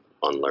learn and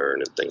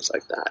unlearn and things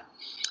like that.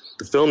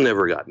 The film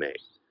never got made,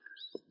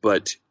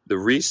 but the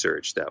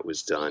research that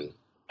was done,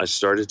 I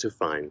started to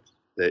find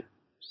that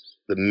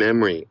the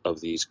memory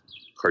of these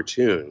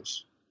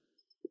cartoons,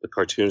 the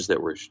cartoons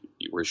that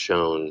were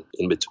shown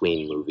in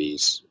between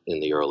movies in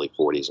the early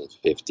 40s and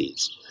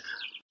 50s,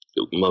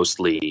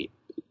 mostly,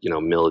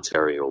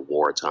 military or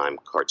wartime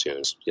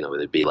cartoons.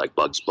 It'd be like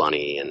Bugs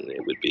Bunny, and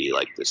it would be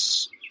like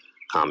this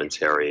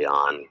commentary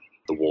on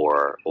the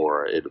war,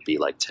 or it would be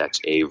like Tex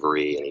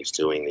Avery, and he's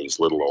doing these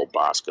little old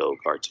Bosco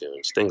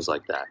cartoons, things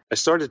like that. I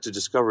started to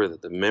discover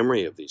that the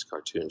memory of these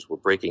cartoons were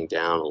breaking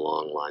down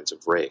along lines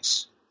of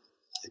race.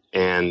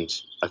 And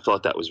I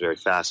thought that was very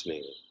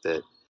fascinating,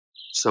 that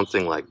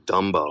something like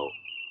Dumbo,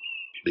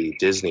 the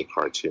Disney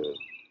cartoon,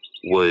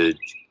 would,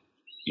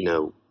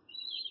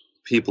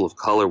 people of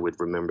color would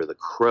remember the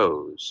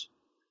crows,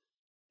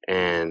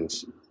 and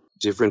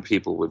different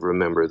people would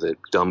remember that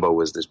Dumbo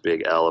was this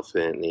big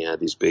elephant and he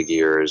had these big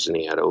ears and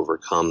he had to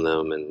overcome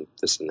them and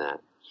this and that.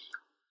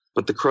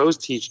 But the crows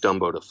teach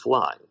Dumbo to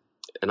fly.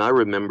 And I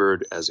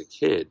remembered as a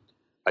kid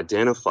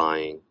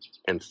identifying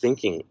and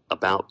thinking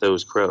about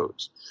those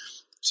crows.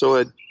 So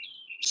I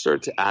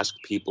started to ask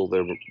people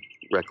their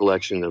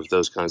recollection of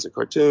those kinds of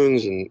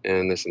cartoons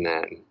and this and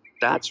that. And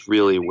that's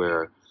really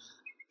where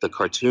the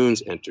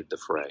cartoons entered the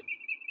fray.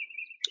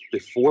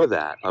 Before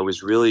that, I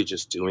was really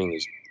just doing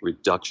these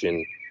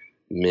reduction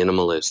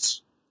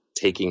minimalists,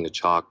 taking the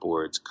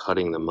chalkboards,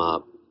 cutting them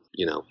up,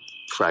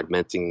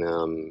 fragmenting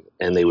them,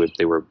 and they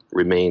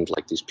remained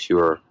like these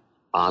pure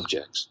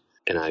objects.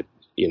 And I,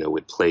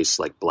 would place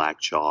like black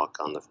chalk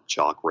on the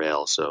chalk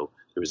rail. So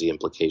there was the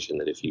implication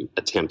that if you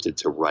attempted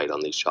to write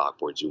on these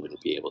chalkboards, you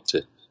wouldn't be able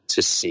to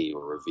see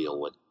or reveal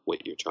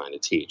what you're trying to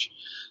teach.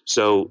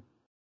 So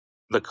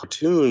the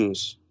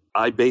cartoons,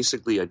 I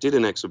did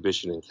an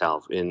exhibition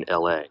in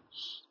LA,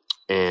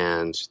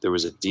 and there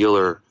was a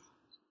dealer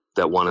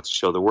that wanted to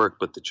show the work,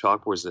 but the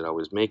chalkboards that I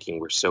was making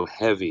were so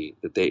heavy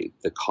that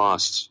the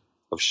cost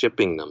of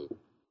shipping them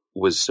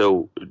was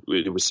so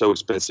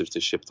expensive to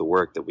ship the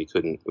work that we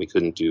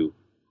couldn't do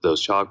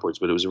those chalkboards.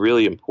 But it was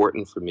really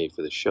important for me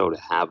for the show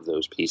to have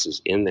those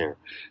pieces in there.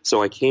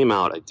 So I came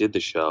out, I did the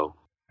show.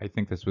 I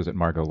think this was at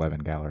Margot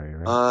Levin Gallery,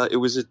 right? It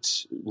was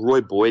at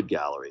Roy Boyd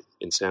Gallery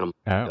in Santa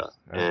Monica.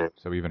 And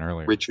so even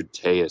earlier. Richard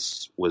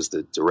Tejas was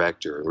the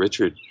director, and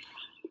Richard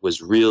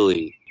was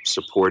really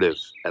supportive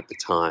at the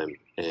time,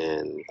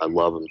 and I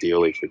love him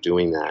dearly for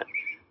doing that.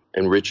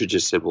 And Richard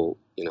just said, well,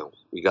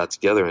 we got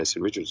together, and I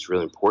said, Richard, it's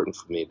really important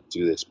for me to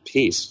do this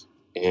piece.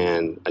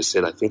 And I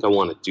said, I think I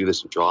want to do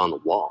this and draw on the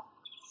wall.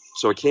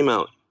 So I came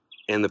out,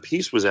 and the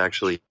piece was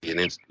actually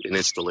an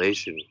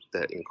installation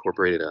that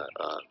incorporated a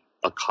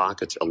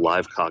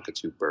live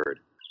cockatoo bird.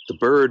 The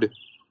bird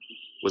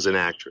was an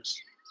actress.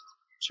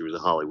 She was a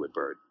Hollywood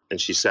bird. And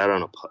she sat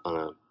on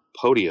a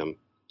podium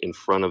in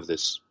front of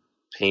this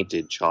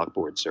painted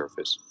chalkboard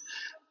surface.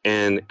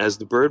 And as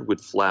the bird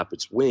would flap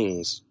its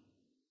wings,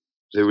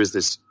 there was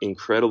this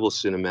incredible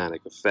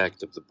cinematic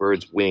effect of the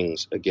bird's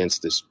wings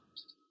against this,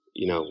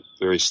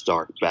 very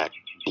stark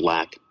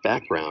black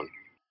background.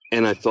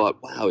 And I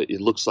thought, wow,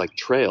 it looks like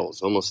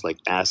trails, almost like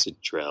acid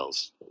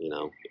trails,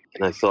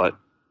 And I thought,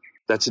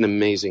 that's an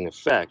amazing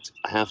effect.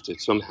 I have to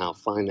somehow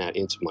find that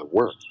into my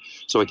work.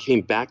 So I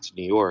came back to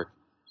New York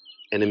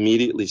and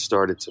immediately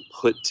started to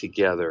put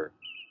together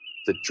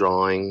the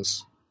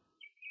drawings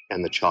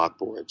and the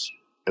chalkboards.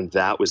 And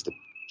that was the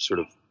sort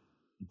of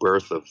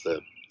birth of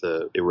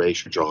the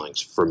erasure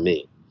drawings for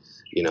me.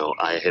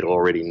 I had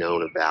already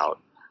known about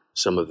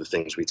some of the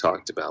things we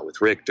talked about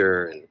with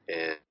Richter and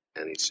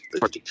the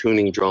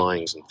cartooning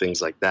drawings and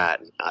things like that.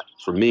 And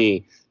for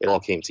me, it all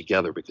came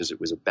together because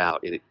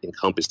it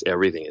encompassed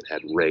everything. It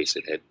had race,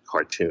 it had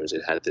cartoons,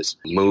 it had this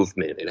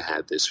movement, it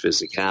had this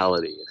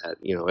physicality, it had,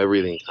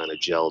 everything kind of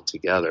gelled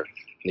together.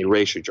 And the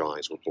erasure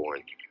drawings were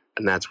born.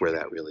 And that's where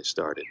that really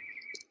started.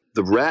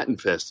 The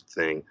rat-infested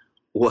thing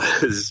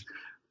was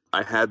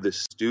I had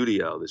this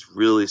studio, this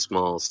really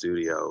small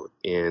studio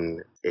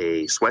in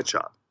a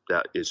sweatshop.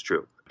 That is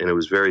true. And it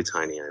was very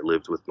tiny. I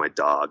lived with my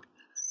dog,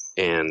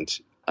 and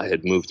I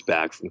had moved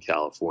back from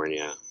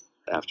California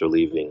after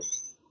leaving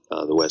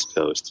the West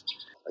Coast.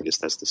 I guess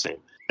that's the same.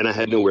 And I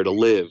had nowhere to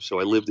live, so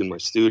I lived in my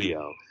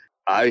studio.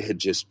 I had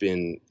just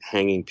been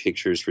hanging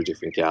pictures for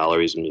different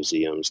galleries and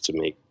museums to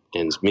make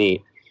ends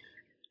meet,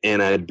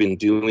 and I had been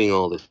doing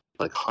all this,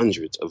 like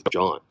hundreds of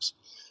drawings,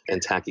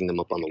 and tacking them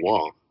up on the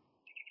wall.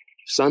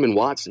 Simon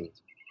Watson,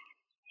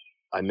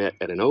 I met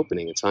at an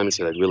opening, and Simon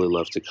said, I'd really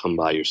love to come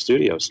by your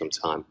studio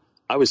sometime.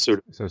 I was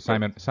sort of... So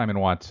Simon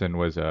Watson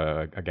was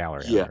a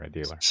gallery owner, a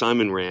dealer.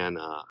 Simon ran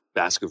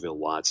Baskerville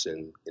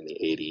Watson in the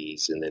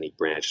 80s, and then he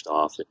branched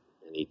off and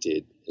he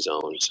did his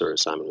own sort of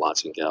Simon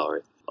Watson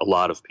gallery. A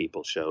lot of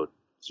people showed.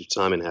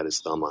 Simon had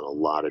his thumb on a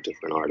lot of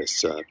different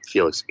artists.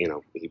 Felix,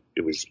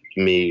 it was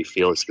me,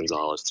 Felix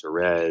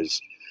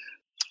Gonzalez-Torres,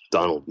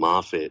 Donald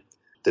Moffat.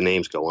 The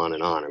names go on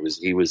and on.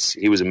 He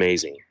was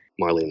amazing.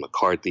 Marlene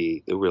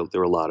McCarthy. There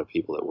were a lot of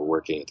people that were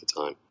working at the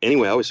time.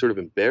 Anyway, I was sort of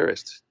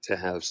embarrassed to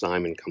have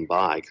Simon come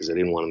by because I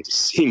didn't want him to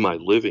see my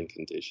living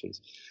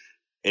conditions.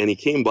 And he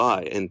came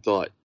by and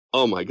thought,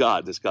 oh my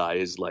God, this guy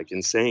is like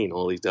insane.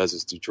 All he does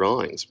is do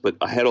drawings. But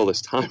I had all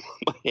this time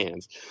on my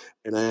hands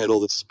and I had all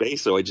this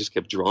space. So I just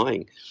kept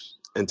drawing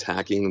and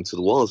tacking them to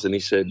the walls. And he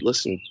said,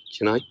 listen,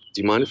 do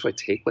you mind if I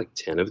take like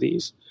 10 of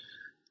these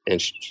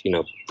and,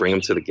 bring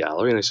them to the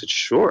gallery? And I said,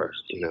 sure,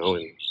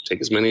 and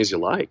take as many as you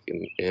like.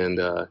 And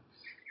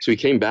so he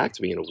came back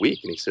to me in a week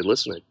and he said,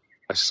 listen,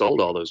 I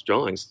sold all those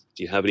drawings.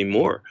 Do you have any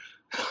more?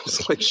 I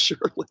was like,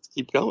 sure, let's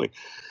keep going.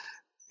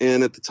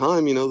 And at the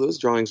time, those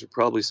drawings were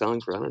probably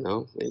selling for, I don't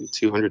know, maybe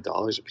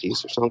 $200 a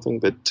piece or something.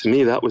 But to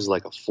me, that was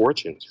like a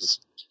fortune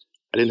because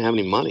I didn't have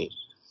any money.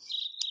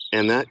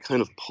 And that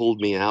kind of pulled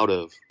me out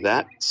of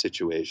that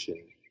situation.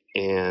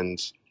 And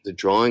the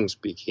drawings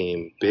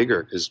became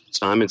bigger because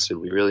Simon said,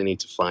 we really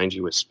need to find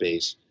you a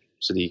space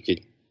so that you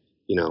could,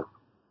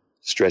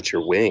 stretch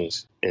your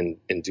wings and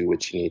do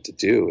what you need to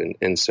do.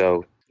 And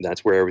so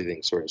that's where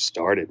everything sort of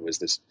started, was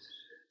this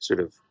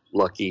sort of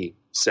lucky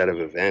set of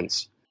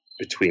events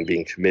between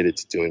being committed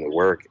to doing the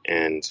work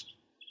and,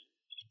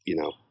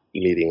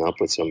 meeting up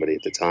with somebody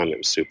at the time that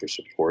was super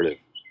supportive.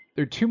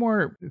 There are two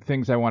more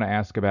things I want to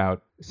ask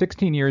about.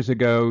 16 years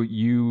ago,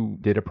 you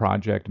made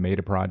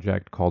a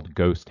project called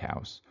Ghost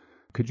House.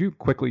 Could you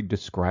quickly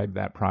describe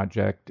that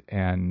project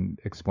and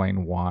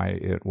explain why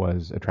it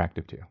was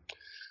attractive to you?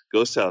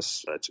 Ghost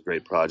House, that's a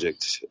great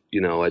project.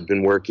 I'd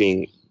been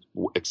working,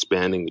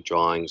 expanding the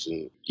drawings,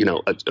 and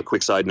a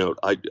quick side note: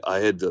 I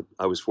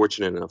was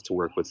fortunate enough to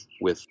work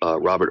with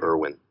Robert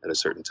Irwin at a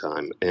certain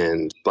time,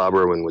 and Bob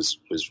Irwin was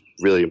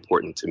really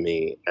important to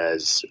me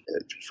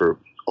for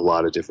a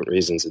lot of different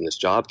reasons. And this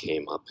job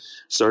came up.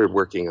 Started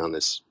working on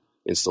this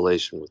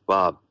installation with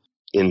Bob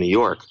in New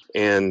York,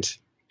 and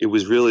it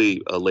was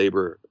really a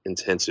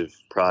labor-intensive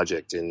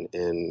project.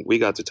 And we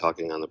got to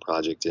talking on the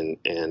project, and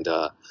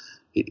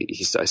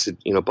I said,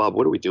 Bob,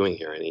 what are we doing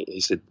here? And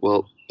he said,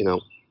 well,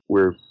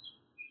 we're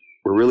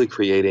really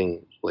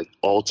creating, like,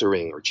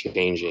 altering or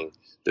changing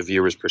the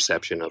viewer's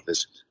perception of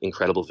this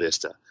incredible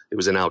vista. It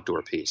was an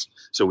outdoor piece.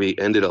 So we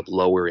ended up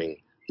lowering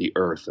the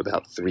earth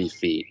about 3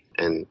 feet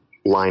and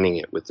lining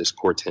it with this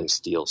Corten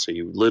steel. So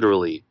you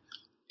literally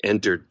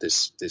entered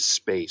this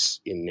space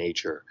in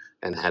nature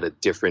and had a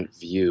different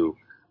view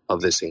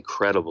of this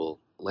incredible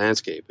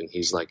landscape. And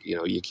he's like,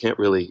 you can't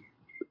really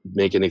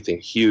make anything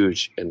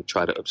huge and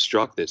try to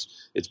obstruct this.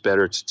 It's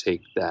better to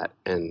take that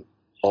and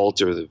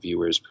alter the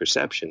viewer's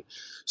perception.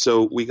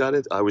 So we got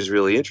it. I was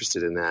really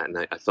interested in that. And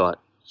I thought,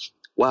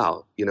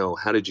 wow,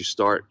 how did you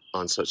start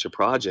on such a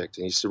project?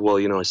 And he said, well,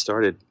 I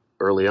started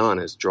early on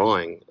as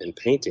drawing and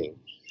painting,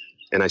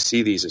 and I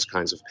see these as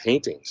kinds of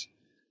paintings.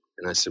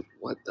 And I said,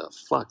 what the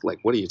fuck? Like,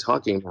 what are you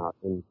talking about?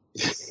 And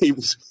he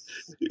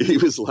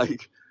was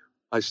like,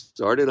 I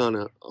started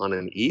on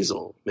an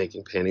easel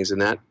making paintings,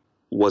 and that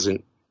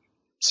wasn't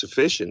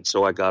sufficient.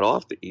 So I got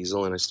off the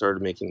easel and I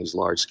started making these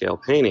large scale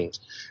paintings,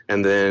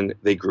 and then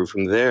they grew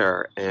from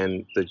there,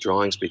 and the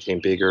drawings became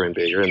bigger and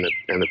bigger, and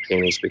the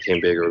paintings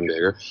became bigger and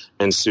bigger.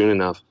 And soon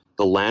enough,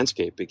 the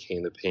landscape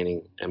became the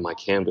painting and my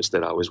canvas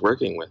that I was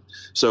working with.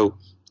 So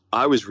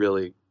I was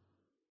really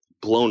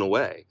blown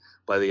away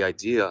by the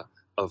idea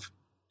of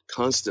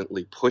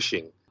constantly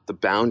pushing the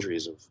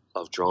boundaries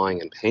of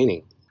drawing and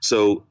painting.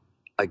 So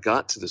I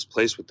got to this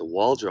place with the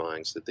wall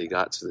drawings that they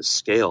got to this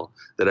scale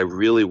that I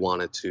really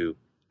wanted to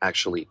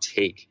actually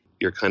take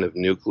your kind of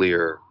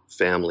nuclear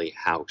family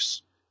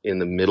house in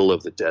the middle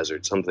of the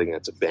desert, something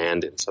that's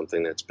abandoned,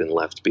 something that's been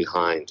left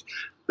behind,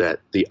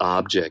 that the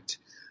object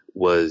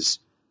was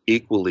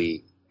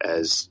equally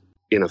as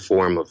in a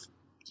form of,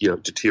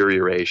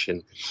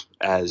 deterioration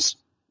as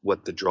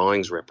what the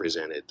drawings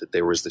represented, that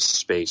there was this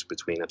space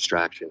between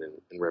abstraction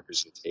and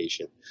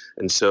representation.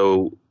 And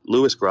so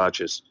Louis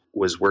Grachus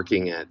was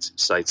working at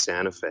Site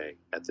Santa Fe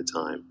at the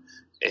time,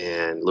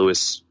 and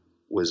Louis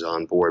was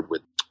on board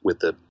with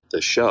the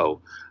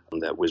show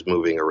that was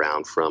moving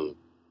around from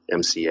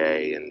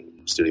MCA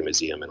and Studio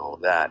Museum and all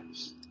of that.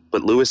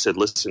 But Louis said,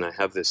 listen, I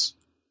have this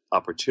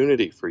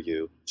opportunity for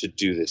you to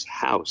do this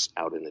house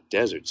out in the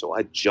desert. So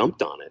I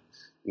jumped on it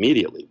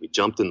immediately. We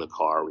jumped in the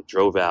car. We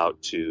drove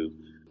out to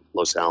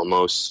Los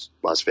Alamos,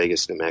 Las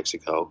Vegas, New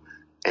Mexico,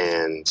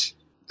 and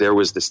there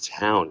was this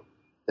town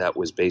that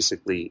was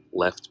basically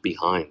left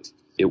behind.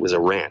 It was a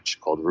ranch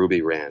called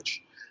Ruby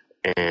Ranch,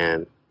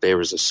 and there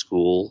was a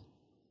school,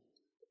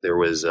 there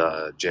was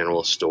a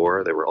general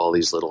store, there were all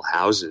these little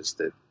houses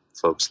that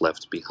folks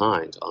left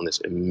behind on this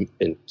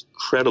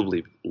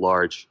incredibly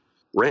large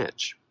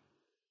ranch.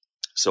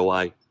 So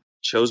I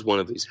chose one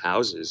of these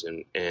houses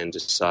and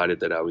decided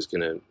that I was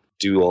going to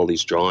do all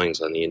these drawings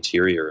on the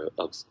interior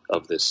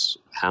of this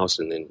house,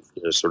 and then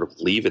sort of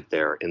leave it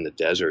there in the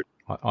desert.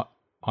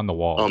 On the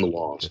walls? On the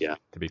walls, yeah.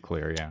 To be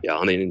clear, yeah. Yeah,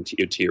 on the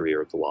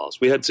interior of the walls.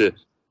 We had to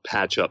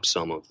patch up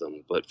some of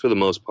them, but for the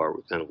most part,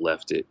 we kind of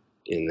left it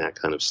in that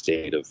kind of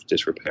state of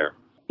disrepair.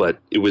 But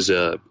it was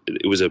a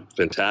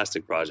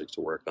fantastic project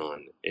to work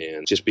on,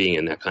 and just being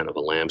in that kind of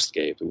a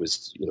landscape, it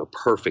was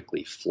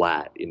perfectly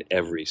flat in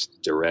every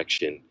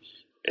direction,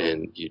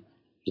 and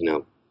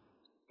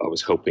I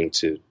was hoping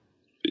to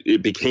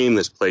it became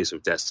this place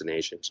of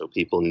destination. So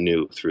people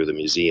knew through the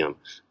museum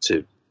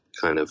to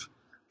kind of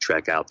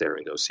trek out there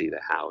and go see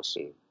the house.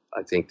 And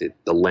I think that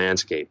the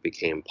landscape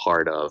became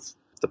part of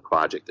the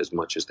project as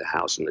much as the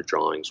house and the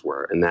drawings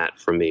were. And that,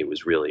 for me,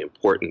 was really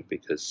important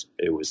because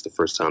it was the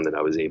first time that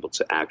I was able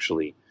to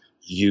actually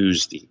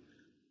use the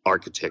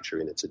architecture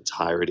in its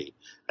entirety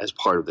as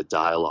part of the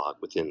dialogue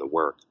within the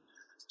work.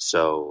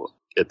 So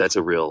that's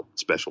a real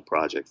special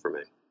project for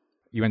me.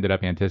 You ended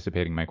up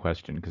anticipating my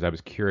question because I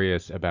was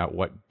curious about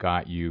what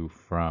got you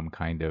from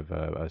kind of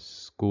a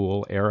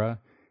school era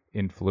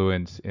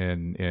influence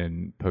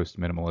in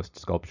post-minimalist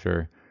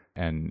sculpture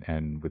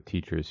and with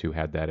teachers who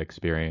had that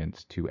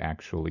experience to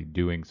actually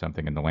doing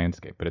something in the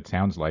landscape. But it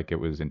sounds like it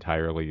was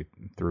entirely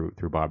through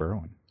Bob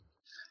Irwin.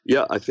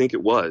 Yeah, I think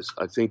it was.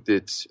 I think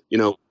that,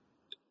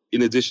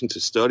 in addition to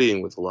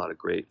studying with a lot of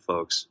great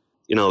folks,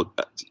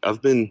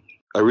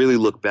 I really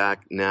look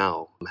back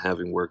now,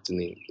 having worked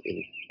in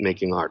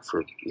making art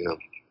for,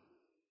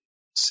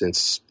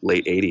 since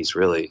late 80s,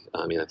 really.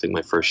 I mean, I think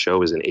my first show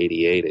was in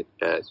 88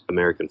 at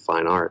American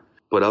Fine Art.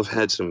 But I've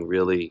had some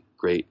really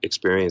great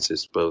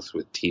experiences, both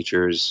with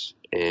teachers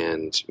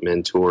and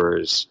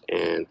mentors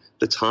and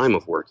the time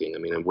of working. I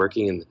mean, I'm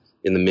working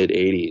in the mid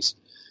 80s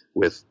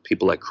with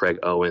people like Craig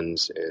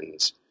Owens and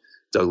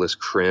Douglas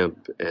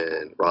Crimp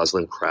and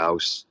Rosalind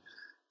Krauss,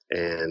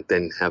 and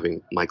then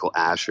having Michael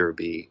Asher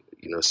be,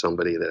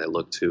 somebody that I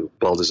look to,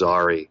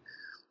 Baldessari,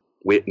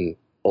 Witten,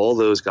 all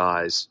those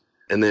guys.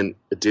 And then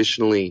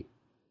additionally,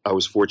 I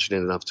was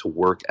fortunate enough to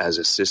work as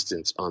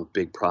assistants on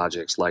big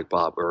projects like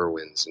Bob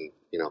Irwin's and,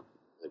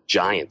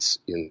 giants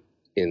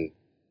in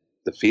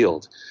the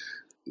field.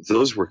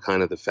 Those were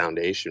kind of the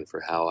foundation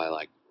for how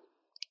I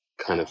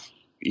kind of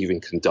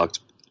even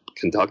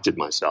conducted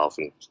myself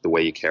and the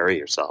way you carry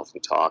yourself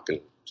and talk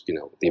and,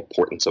 the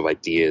importance of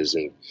ideas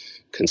and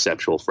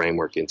conceptual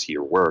framework into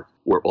your work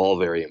were all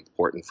very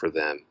important for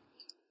them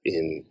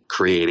in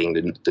creating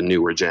the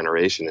newer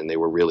generation. And they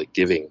were really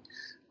giving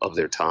of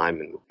their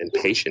time and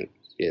patient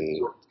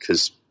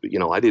because,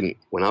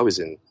 when I was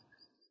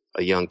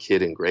a young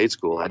kid in grade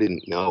school, I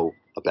didn't know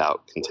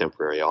about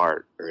contemporary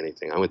art or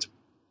anything. I went to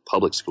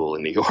public school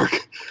in New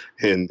York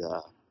and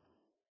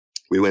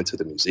we went to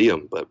the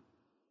museum, but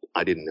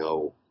I didn't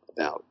know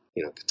about,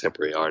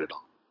 contemporary art at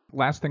all.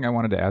 Last thing I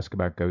wanted to ask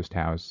about Ghost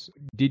House.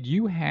 Did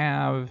you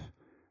have,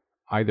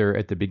 either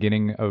at the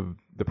beginning of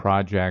the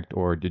project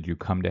or did you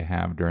come to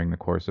have during the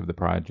course of the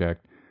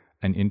project,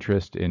 an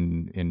interest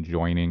in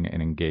joining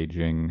and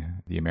engaging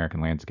the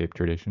American landscape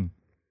tradition?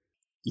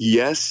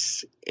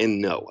 Yes and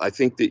no. I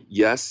think that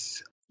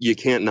yes, you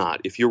can't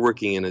not if you're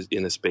working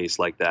in a space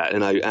like that.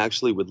 And I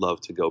actually would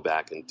love to go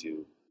back and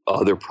do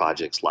other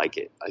projects like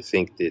it. I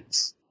think that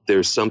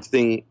there's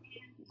something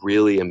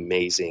really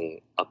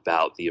amazing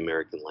about the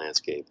American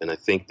landscape. And I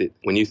think that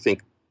when you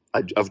think,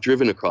 I've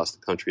driven across the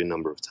country a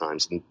number of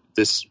times, and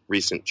this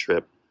recent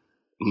trip,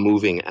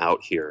 moving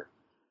out here,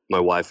 my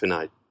wife and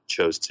I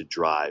chose to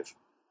drive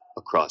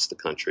across the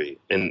country.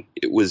 And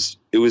it was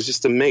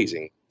just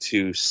amazing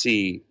to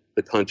see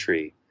the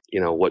country,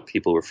 what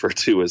people refer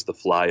to as the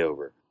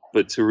flyover.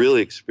 But to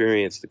really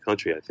experience the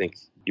country, I think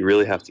you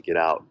really have to get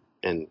out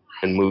and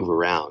move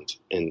around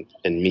and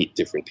meet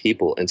different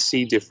people and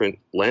see different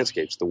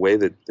landscapes, the way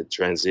that the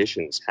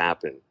transitions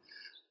happen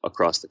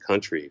across the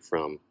country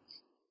from,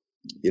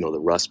 the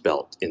Rust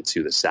Belt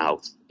into the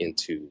South,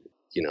 into,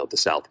 the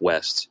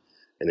Southwest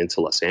and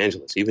into Los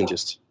Angeles. Even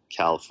just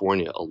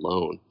California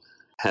alone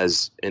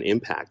has an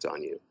impact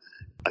on you.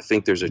 I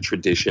think there's a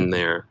tradition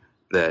there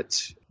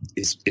that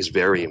is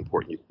very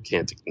important. You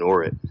can't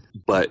ignore it.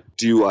 But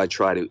do I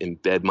try to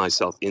embed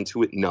myself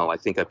into it? No, I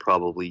think I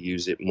probably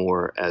use it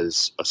more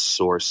as a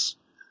source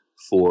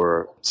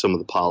for some of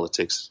the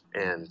politics,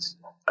 and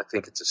I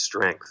think it's a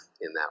strength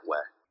in that way.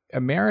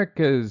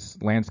 America's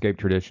landscape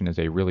tradition is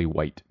a really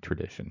white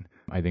tradition.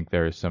 I think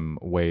there are some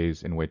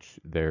ways in which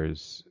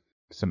there's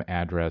some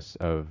address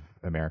of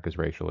America's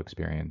racial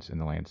experience in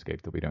the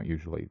landscape that we don't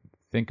usually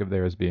think of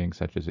there as being,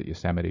 such as at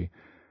Yosemite.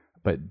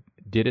 But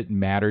did it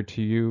matter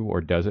to you,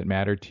 or does it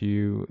matter to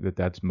you, that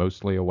that's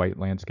mostly a white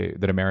landscape,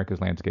 that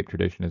America's landscape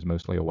tradition is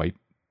mostly a white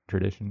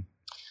tradition?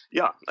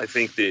 Yeah, I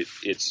think that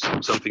it's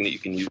something that you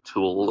can use a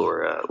tool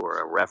or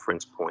a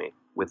reference point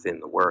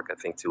within the work. I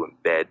think to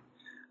embed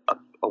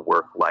a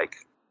work like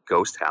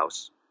Ghost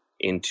House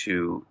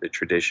into the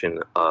tradition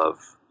of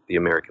the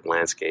American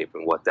landscape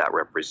and what that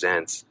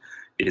represents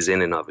is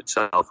in and of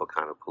itself a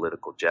kind of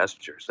political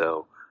gesture.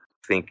 So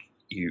I think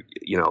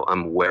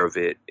I'm aware of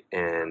it,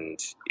 and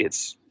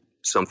it's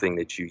something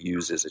that you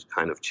use as a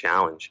kind of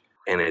challenge,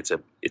 and it's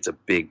a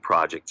big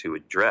project to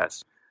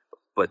address.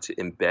 But to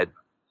embed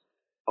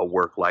a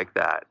work like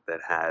that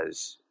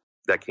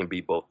can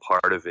be both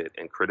part of it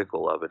and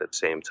critical of it at the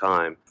same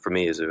time, for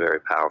me, is a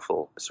very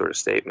powerful sort of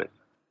statement.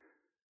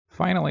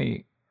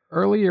 Finally,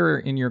 earlier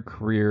in your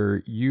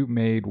career, you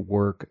made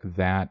work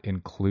that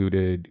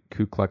included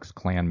Ku Klux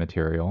Klan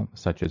material,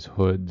 such as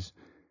hoods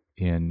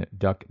in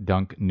Duck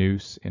Dunk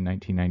Noose in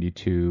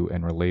 1992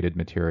 and related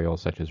material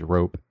such as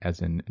rope, as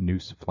in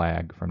Noose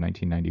Flag from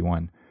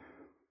 1991.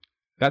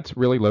 That's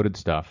really loaded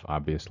stuff,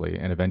 obviously,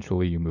 and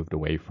eventually you moved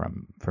away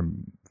from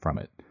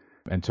it.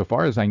 And so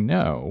far as I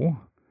know,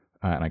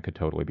 and I could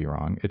totally be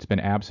wrong, it's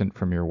been absent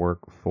from your work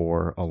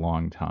for a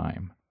long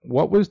time.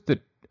 What was the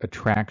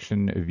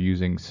attraction of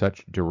using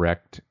such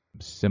direct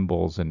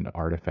symbols and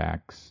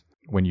artifacts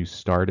when you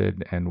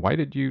started, and why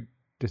did you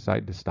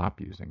decide to stop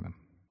using them?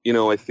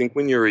 I think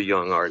when you're a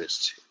young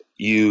artist,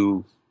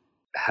 you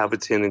have a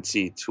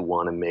tendency to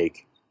want to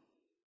make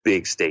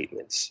big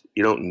statements.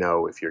 You don't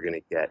know if you're going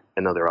to get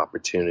another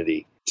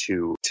opportunity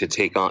to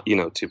take on,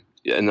 to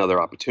another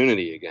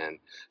opportunity again.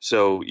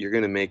 So you're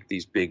going to make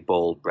these big,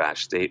 bold,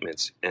 brash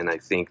statements. And I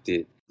think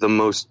that the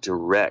most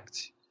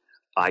direct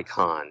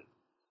icon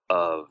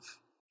of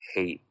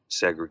hate,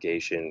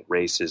 segregation,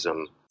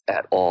 racism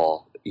at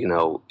all,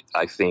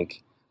 I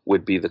think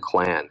would be the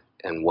Klan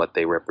and what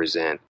they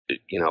represent,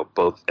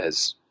 both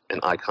as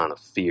an icon of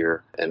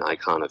fear, an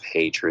icon of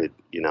hatred,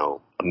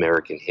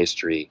 American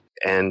history,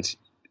 and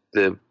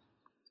the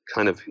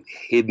kind of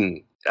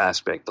hidden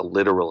aspect, the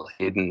literal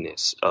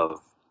hiddenness of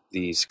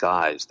these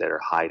guys that are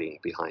hiding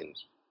behind,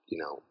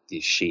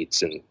 these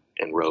sheets and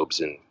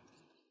robes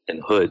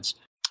and hoods,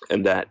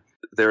 and that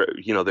they're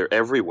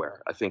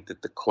everywhere. I think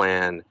that the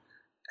Klan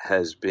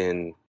has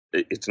been,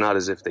 it's not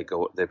as if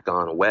they've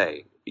gone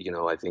away.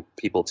 I think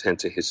people tend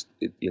to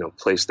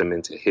place them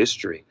into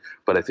history,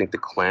 but I think the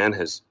Klan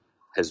has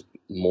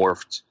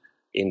morphed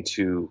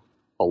into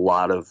a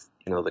lot of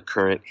the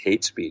current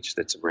hate speech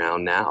that's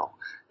around now,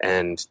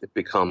 and they've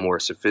become more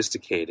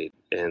sophisticated,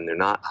 and they're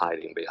not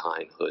hiding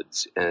behind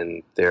hoods,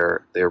 and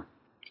they're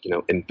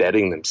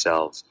embedding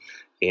themselves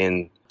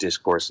in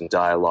discourse and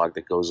dialogue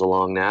that goes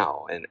along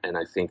now. And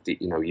I think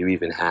that you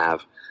even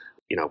have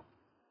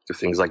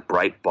things like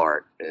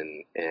Breitbart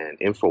and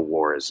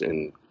Infowars,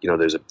 and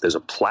there's a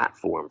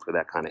platform for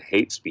that kind of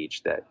hate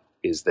speech that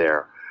is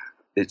there.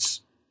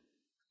 It's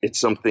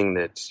something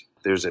that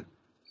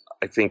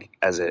I think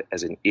as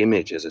an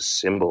image, as a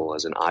symbol,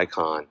 as an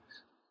icon,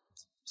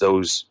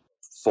 those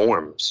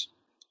forms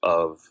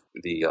of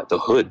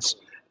the hoods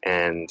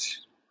and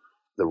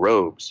the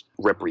robes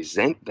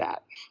represent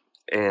that.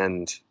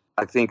 And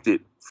I think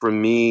that for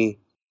me,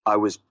 I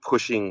was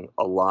pushing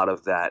a lot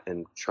of that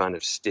and trying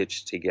to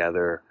stitch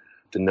together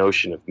the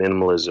notion of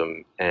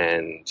minimalism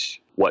and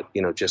what,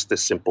 just the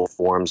simple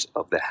forms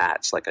of the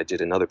hats. Like I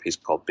did another piece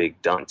called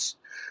Big Dunce,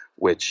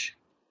 which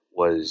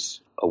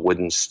was a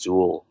wooden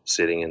stool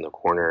sitting in the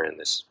corner and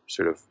this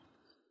sort of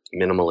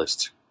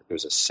minimalist, it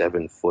was a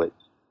 7-foot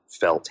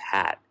felt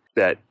hat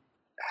that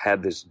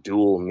had this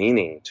dual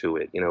meaning to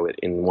it.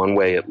 In one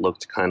way it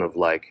looked kind of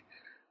like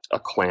a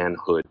Klan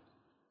hood,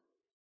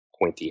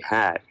 pointy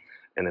hat,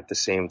 and at the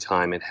same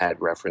time it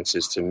had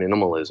references to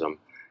minimalism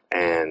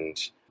and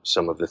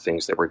some of the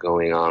things that were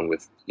going on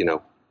with,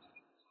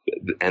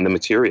 and the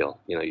material.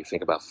 You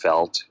think about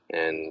felt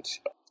and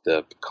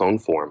the cone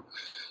form.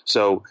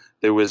 So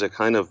there was a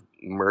kind of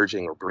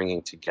merging or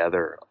bringing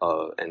together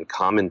and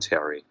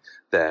commentary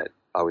that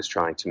I was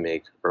trying to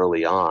make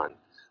early on,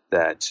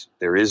 that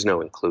there is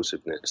no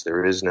inclusiveness,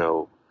 there is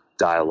no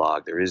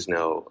dialogue, there is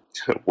no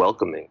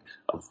welcoming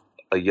of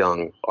a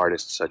young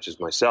artist such as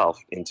myself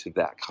into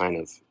that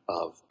kind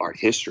of art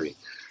history.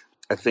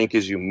 I think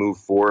as you move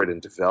forward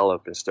and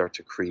develop and start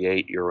to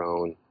create your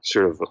own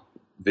sort of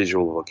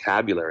visual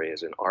vocabulary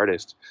as an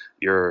artist,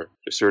 your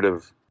sort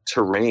of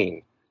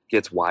terrain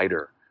gets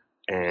wider,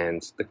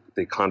 and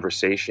the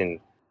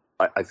conversation,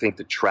 I think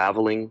the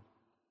traveling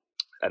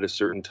at a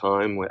certain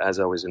time, as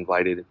I was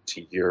invited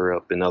to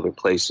Europe and other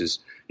places,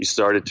 you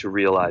started to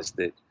realize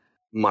that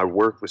my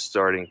work was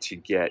starting to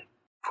get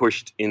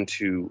pushed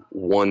into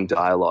one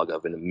dialogue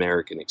of an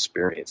American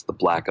experience, the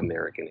Black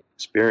American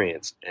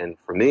experience. And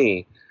for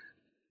me,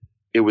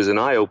 it was an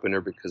eye-opener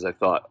because I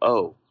thought,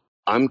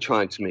 I'm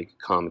trying to make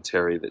a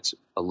commentary that's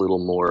a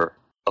little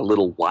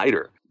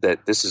wider,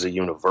 that this is a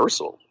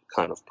universal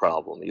kind of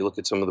problem. You look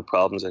at some of the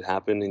problems that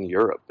happen in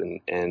Europe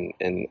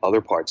and other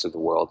parts of the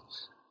world,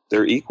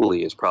 they're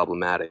equally as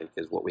problematic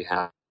as what we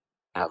have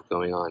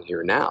going on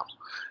here now.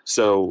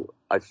 So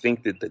I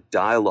think that the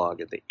dialogue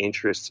and the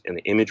interests and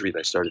the imagery that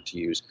I started to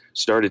use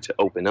started to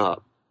open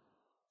up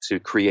to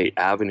create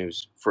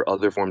avenues for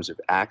other forms of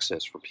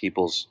access for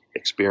people's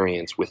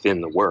experience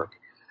within the work.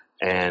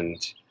 And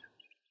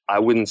I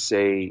wouldn't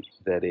say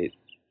that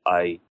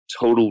I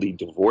totally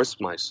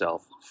divorced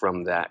myself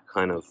from that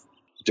kind of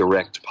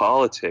direct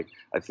politic.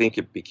 I think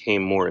it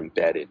became more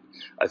embedded.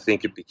 I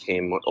think it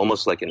became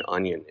almost like an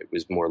onion. It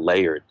was more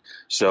layered.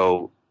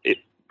 So it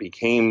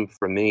became,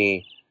 for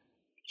me,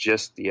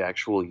 just the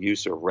actual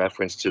use or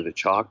reference to the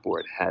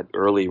chalkboard had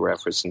early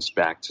references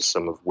back to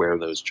some of where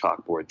those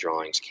chalkboard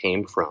drawings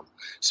came from.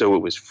 So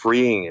it was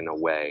freeing in a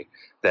way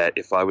that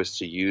if I was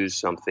to use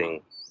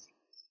something,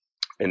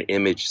 an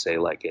image, say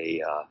like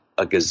a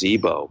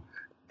gazebo,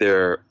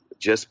 there,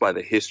 just by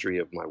the history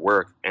of my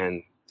work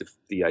and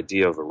the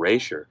idea of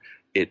erasure,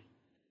 it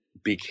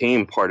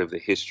became part of the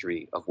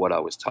history of what I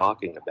was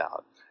talking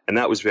about. And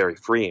that was very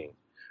freeing.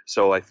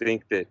 So I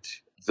think that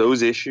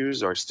those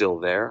issues are still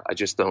there. I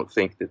just don't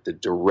think that the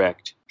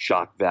direct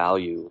shock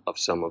value of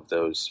some of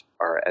those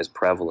are as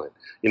prevalent.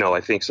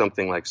 I think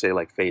something like, say,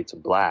 like Fade to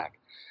Black,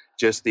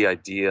 just the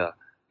idea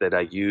that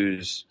I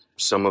use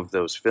some of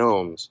those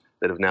films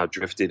that have now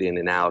drifted in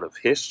and out of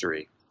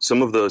history.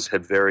 Some of those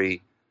had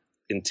very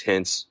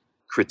intense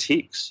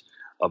critiques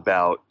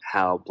about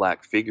how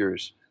Black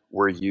figures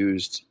were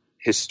used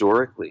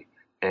historically.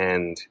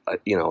 And,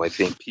 I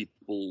think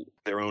people,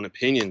 their own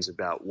opinions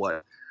about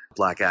what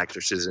Black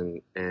actresses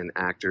and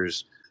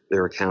actors,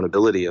 their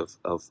accountability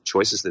of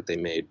choices that they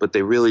made. But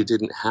they really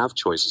didn't have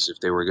choices. If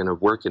they were going to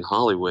work in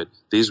Hollywood,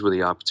 these were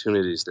the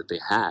opportunities that they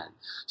had.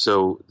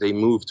 So they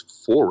moved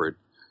forward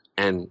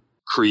and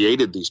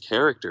created these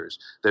characters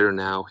that are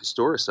now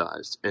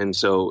historicized. And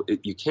so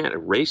you can't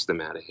erase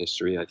them out of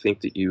history. I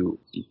think that you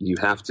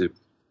have to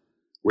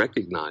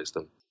recognize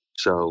them.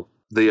 So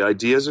the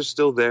ideas are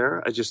still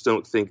there. I just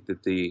don't think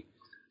that the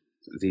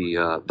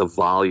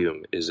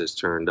volume is as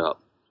turned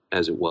up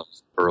as it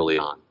was early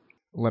on.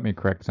 Let me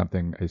correct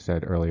something I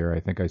said earlier.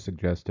 I think I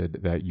suggested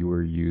that you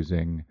were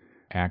using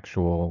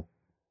actual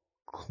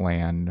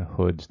Klan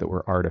hoods that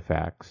were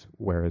artifacts,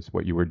 whereas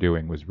what you were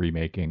doing was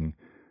remaking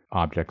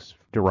objects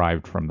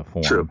derived from the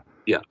form. True.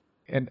 Yeah.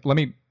 And let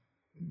me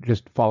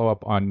just follow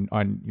up on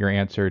your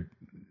answer,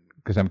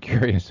 because I'm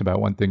curious about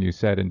one thing you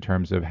said in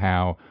terms of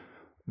how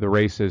the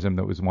racism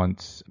that was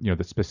once,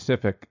 the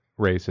specific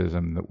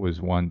racism that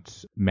was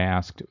once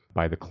masked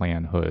by the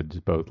Klan hoods,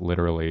 both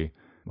literally,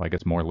 I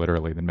guess more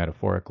literally than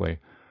metaphorically,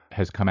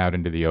 has come out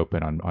into the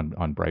open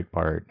on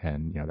Breitbart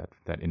and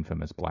that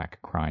infamous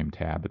black crime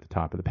tab at the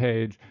top of the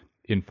page,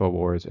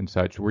 InfoWars and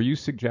such. Were you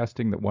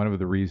suggesting that one of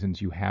the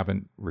reasons you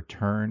haven't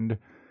returned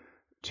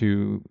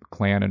to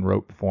Klan and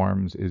rope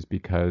forms is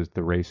because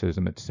the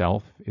racism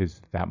itself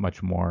is that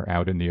much more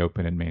out in the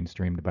open and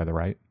mainstreamed by the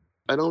right?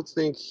 I don't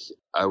think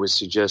I was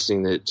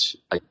suggesting that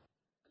I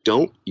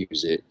don't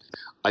use it.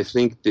 I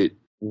think that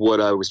what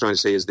I was trying to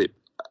say is that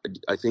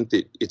I think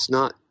that it's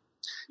not,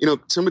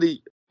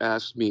 somebody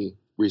asked me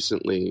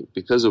recently,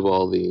 because of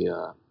all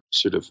the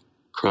sort of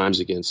crimes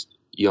against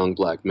young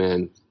Black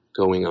men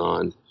going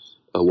on,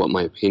 what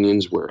my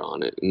opinions were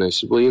on it. And I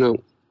said, well,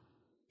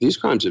 these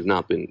crimes have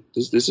not been,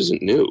 this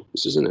isn't new.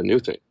 This isn't a new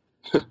thing.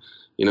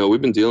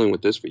 We've been dealing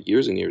with this for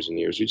years and years and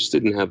years. We just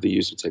didn't have the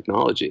use of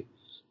technology.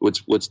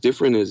 What's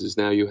different is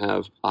now you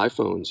have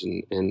iPhones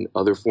and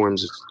other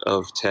forms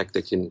of tech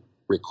that can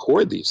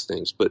record these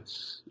things. But,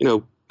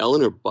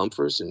 Eleanor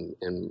Bumpers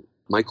and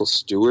Michael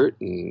Stewart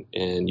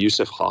and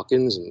Yusuf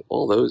Hawkins and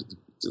all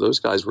those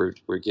guys were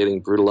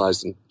getting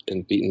brutalized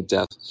and beaten to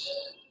death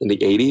in the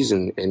 80s,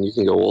 and you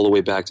can go all the way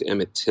back to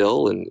Emmett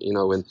Till, and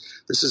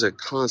this is a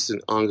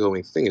constant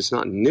ongoing thing. It's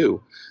not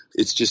new.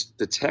 It's just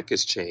the tech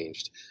has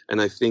changed.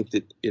 And I think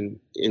that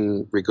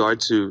in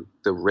regard to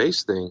the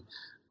race thing,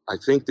 I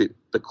think that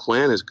the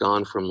Klan has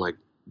gone from like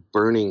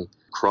burning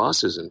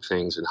crosses and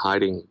things and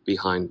hiding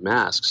behind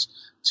masks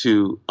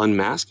to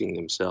unmasking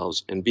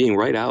themselves and being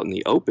right out in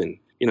the open.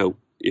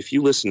 If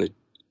you listen to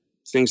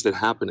things that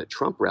happen at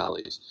Trump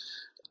rallies,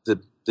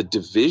 the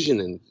division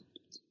and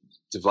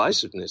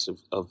divisiveness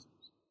of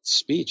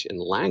speech and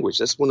language,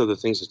 that's one of the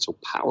things that's so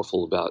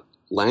powerful about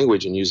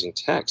language and using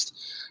text.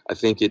 I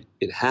think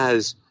it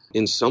has,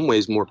 in some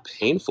ways, more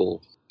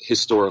painful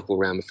historical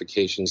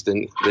ramifications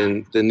than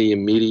the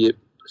immediate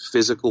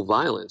physical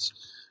violence.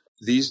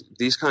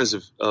 These kinds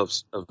of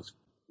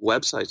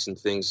websites and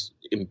things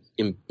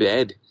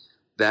embed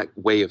that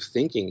way of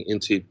thinking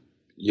into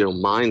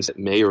minds that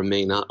may or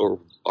may not or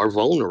are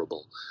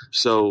vulnerable.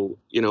 So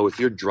if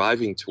you're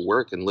driving to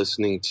work and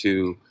listening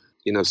to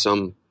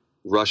some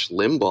Rush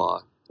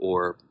Limbaugh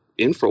or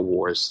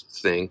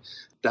InfoWars thing,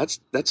 that's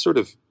sort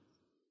of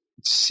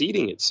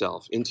seeding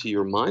itself into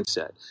your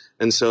mindset.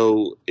 And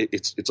so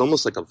it's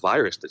almost like a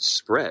virus that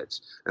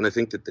spreads. And I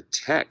think that the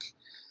tech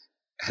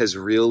has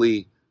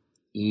really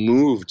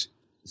moved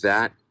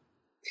that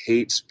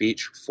hate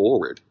speech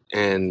forward.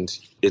 And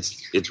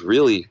it's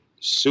really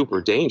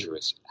super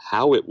dangerous.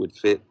 How it would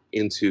fit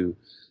into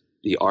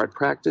the art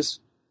practice,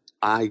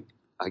 I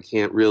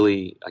can't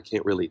really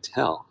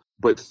tell.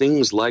 But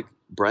things like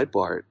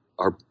Breitbart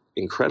are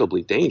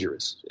incredibly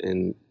dangerous.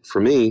 And for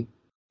me,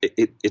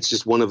 it's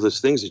just one of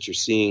those things that you're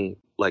seeing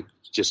like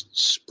just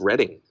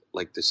spreading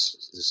like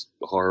this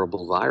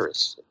horrible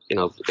virus.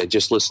 I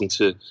just listened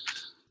to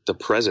the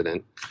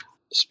president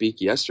speak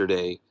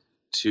yesterday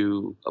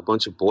to a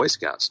bunch of Boy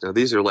Scouts. Now,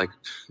 these are like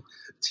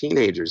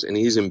teenagers, and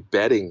he's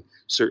embedding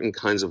certain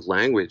kinds of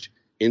language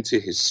into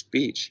his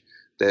speech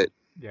that...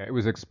 Yeah, it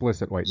was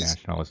explicit white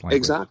nationalist language.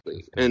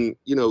 Exactly. And,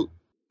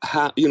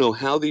 how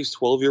these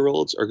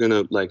 12-year-olds are going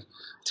to like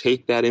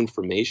take that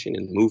information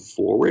and move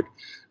forward,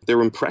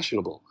 they're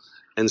impressionable.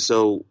 And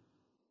so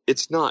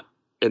it's not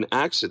an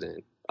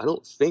accident. I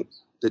don't think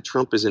that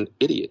Trump is an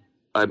idiot.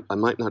 I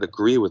might not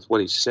agree with what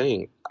he's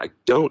saying. I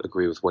don't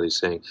agree with what he's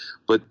saying.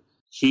 But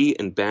he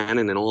and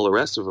Bannon and all the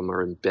rest of them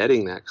are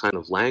embedding that kind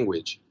of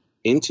language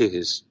into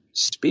his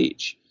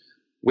speech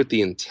with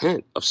the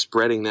intent of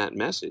spreading that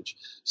message.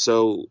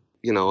 So,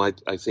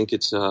 I think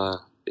it's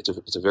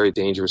it's a very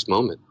dangerous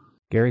moment.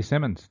 Gary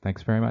Simmons,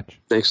 thanks very much.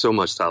 Thanks so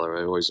much, Tyler.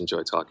 I always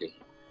enjoy talking.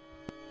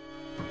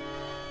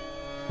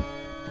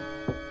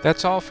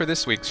 That's all for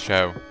this week's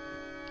show.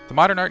 The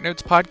Modern Art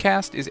Notes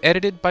podcast is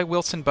edited by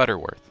Wilson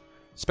Butterworth.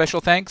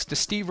 Special thanks to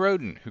Steve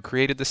Roden, who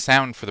created the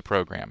sound for the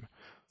program.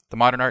 The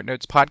Modern Art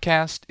Notes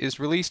podcast is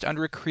released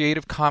under a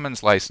Creative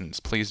Commons license.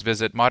 Please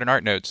visit Modern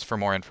Art Notes for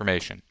more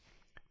information.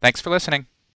 Thanks for listening.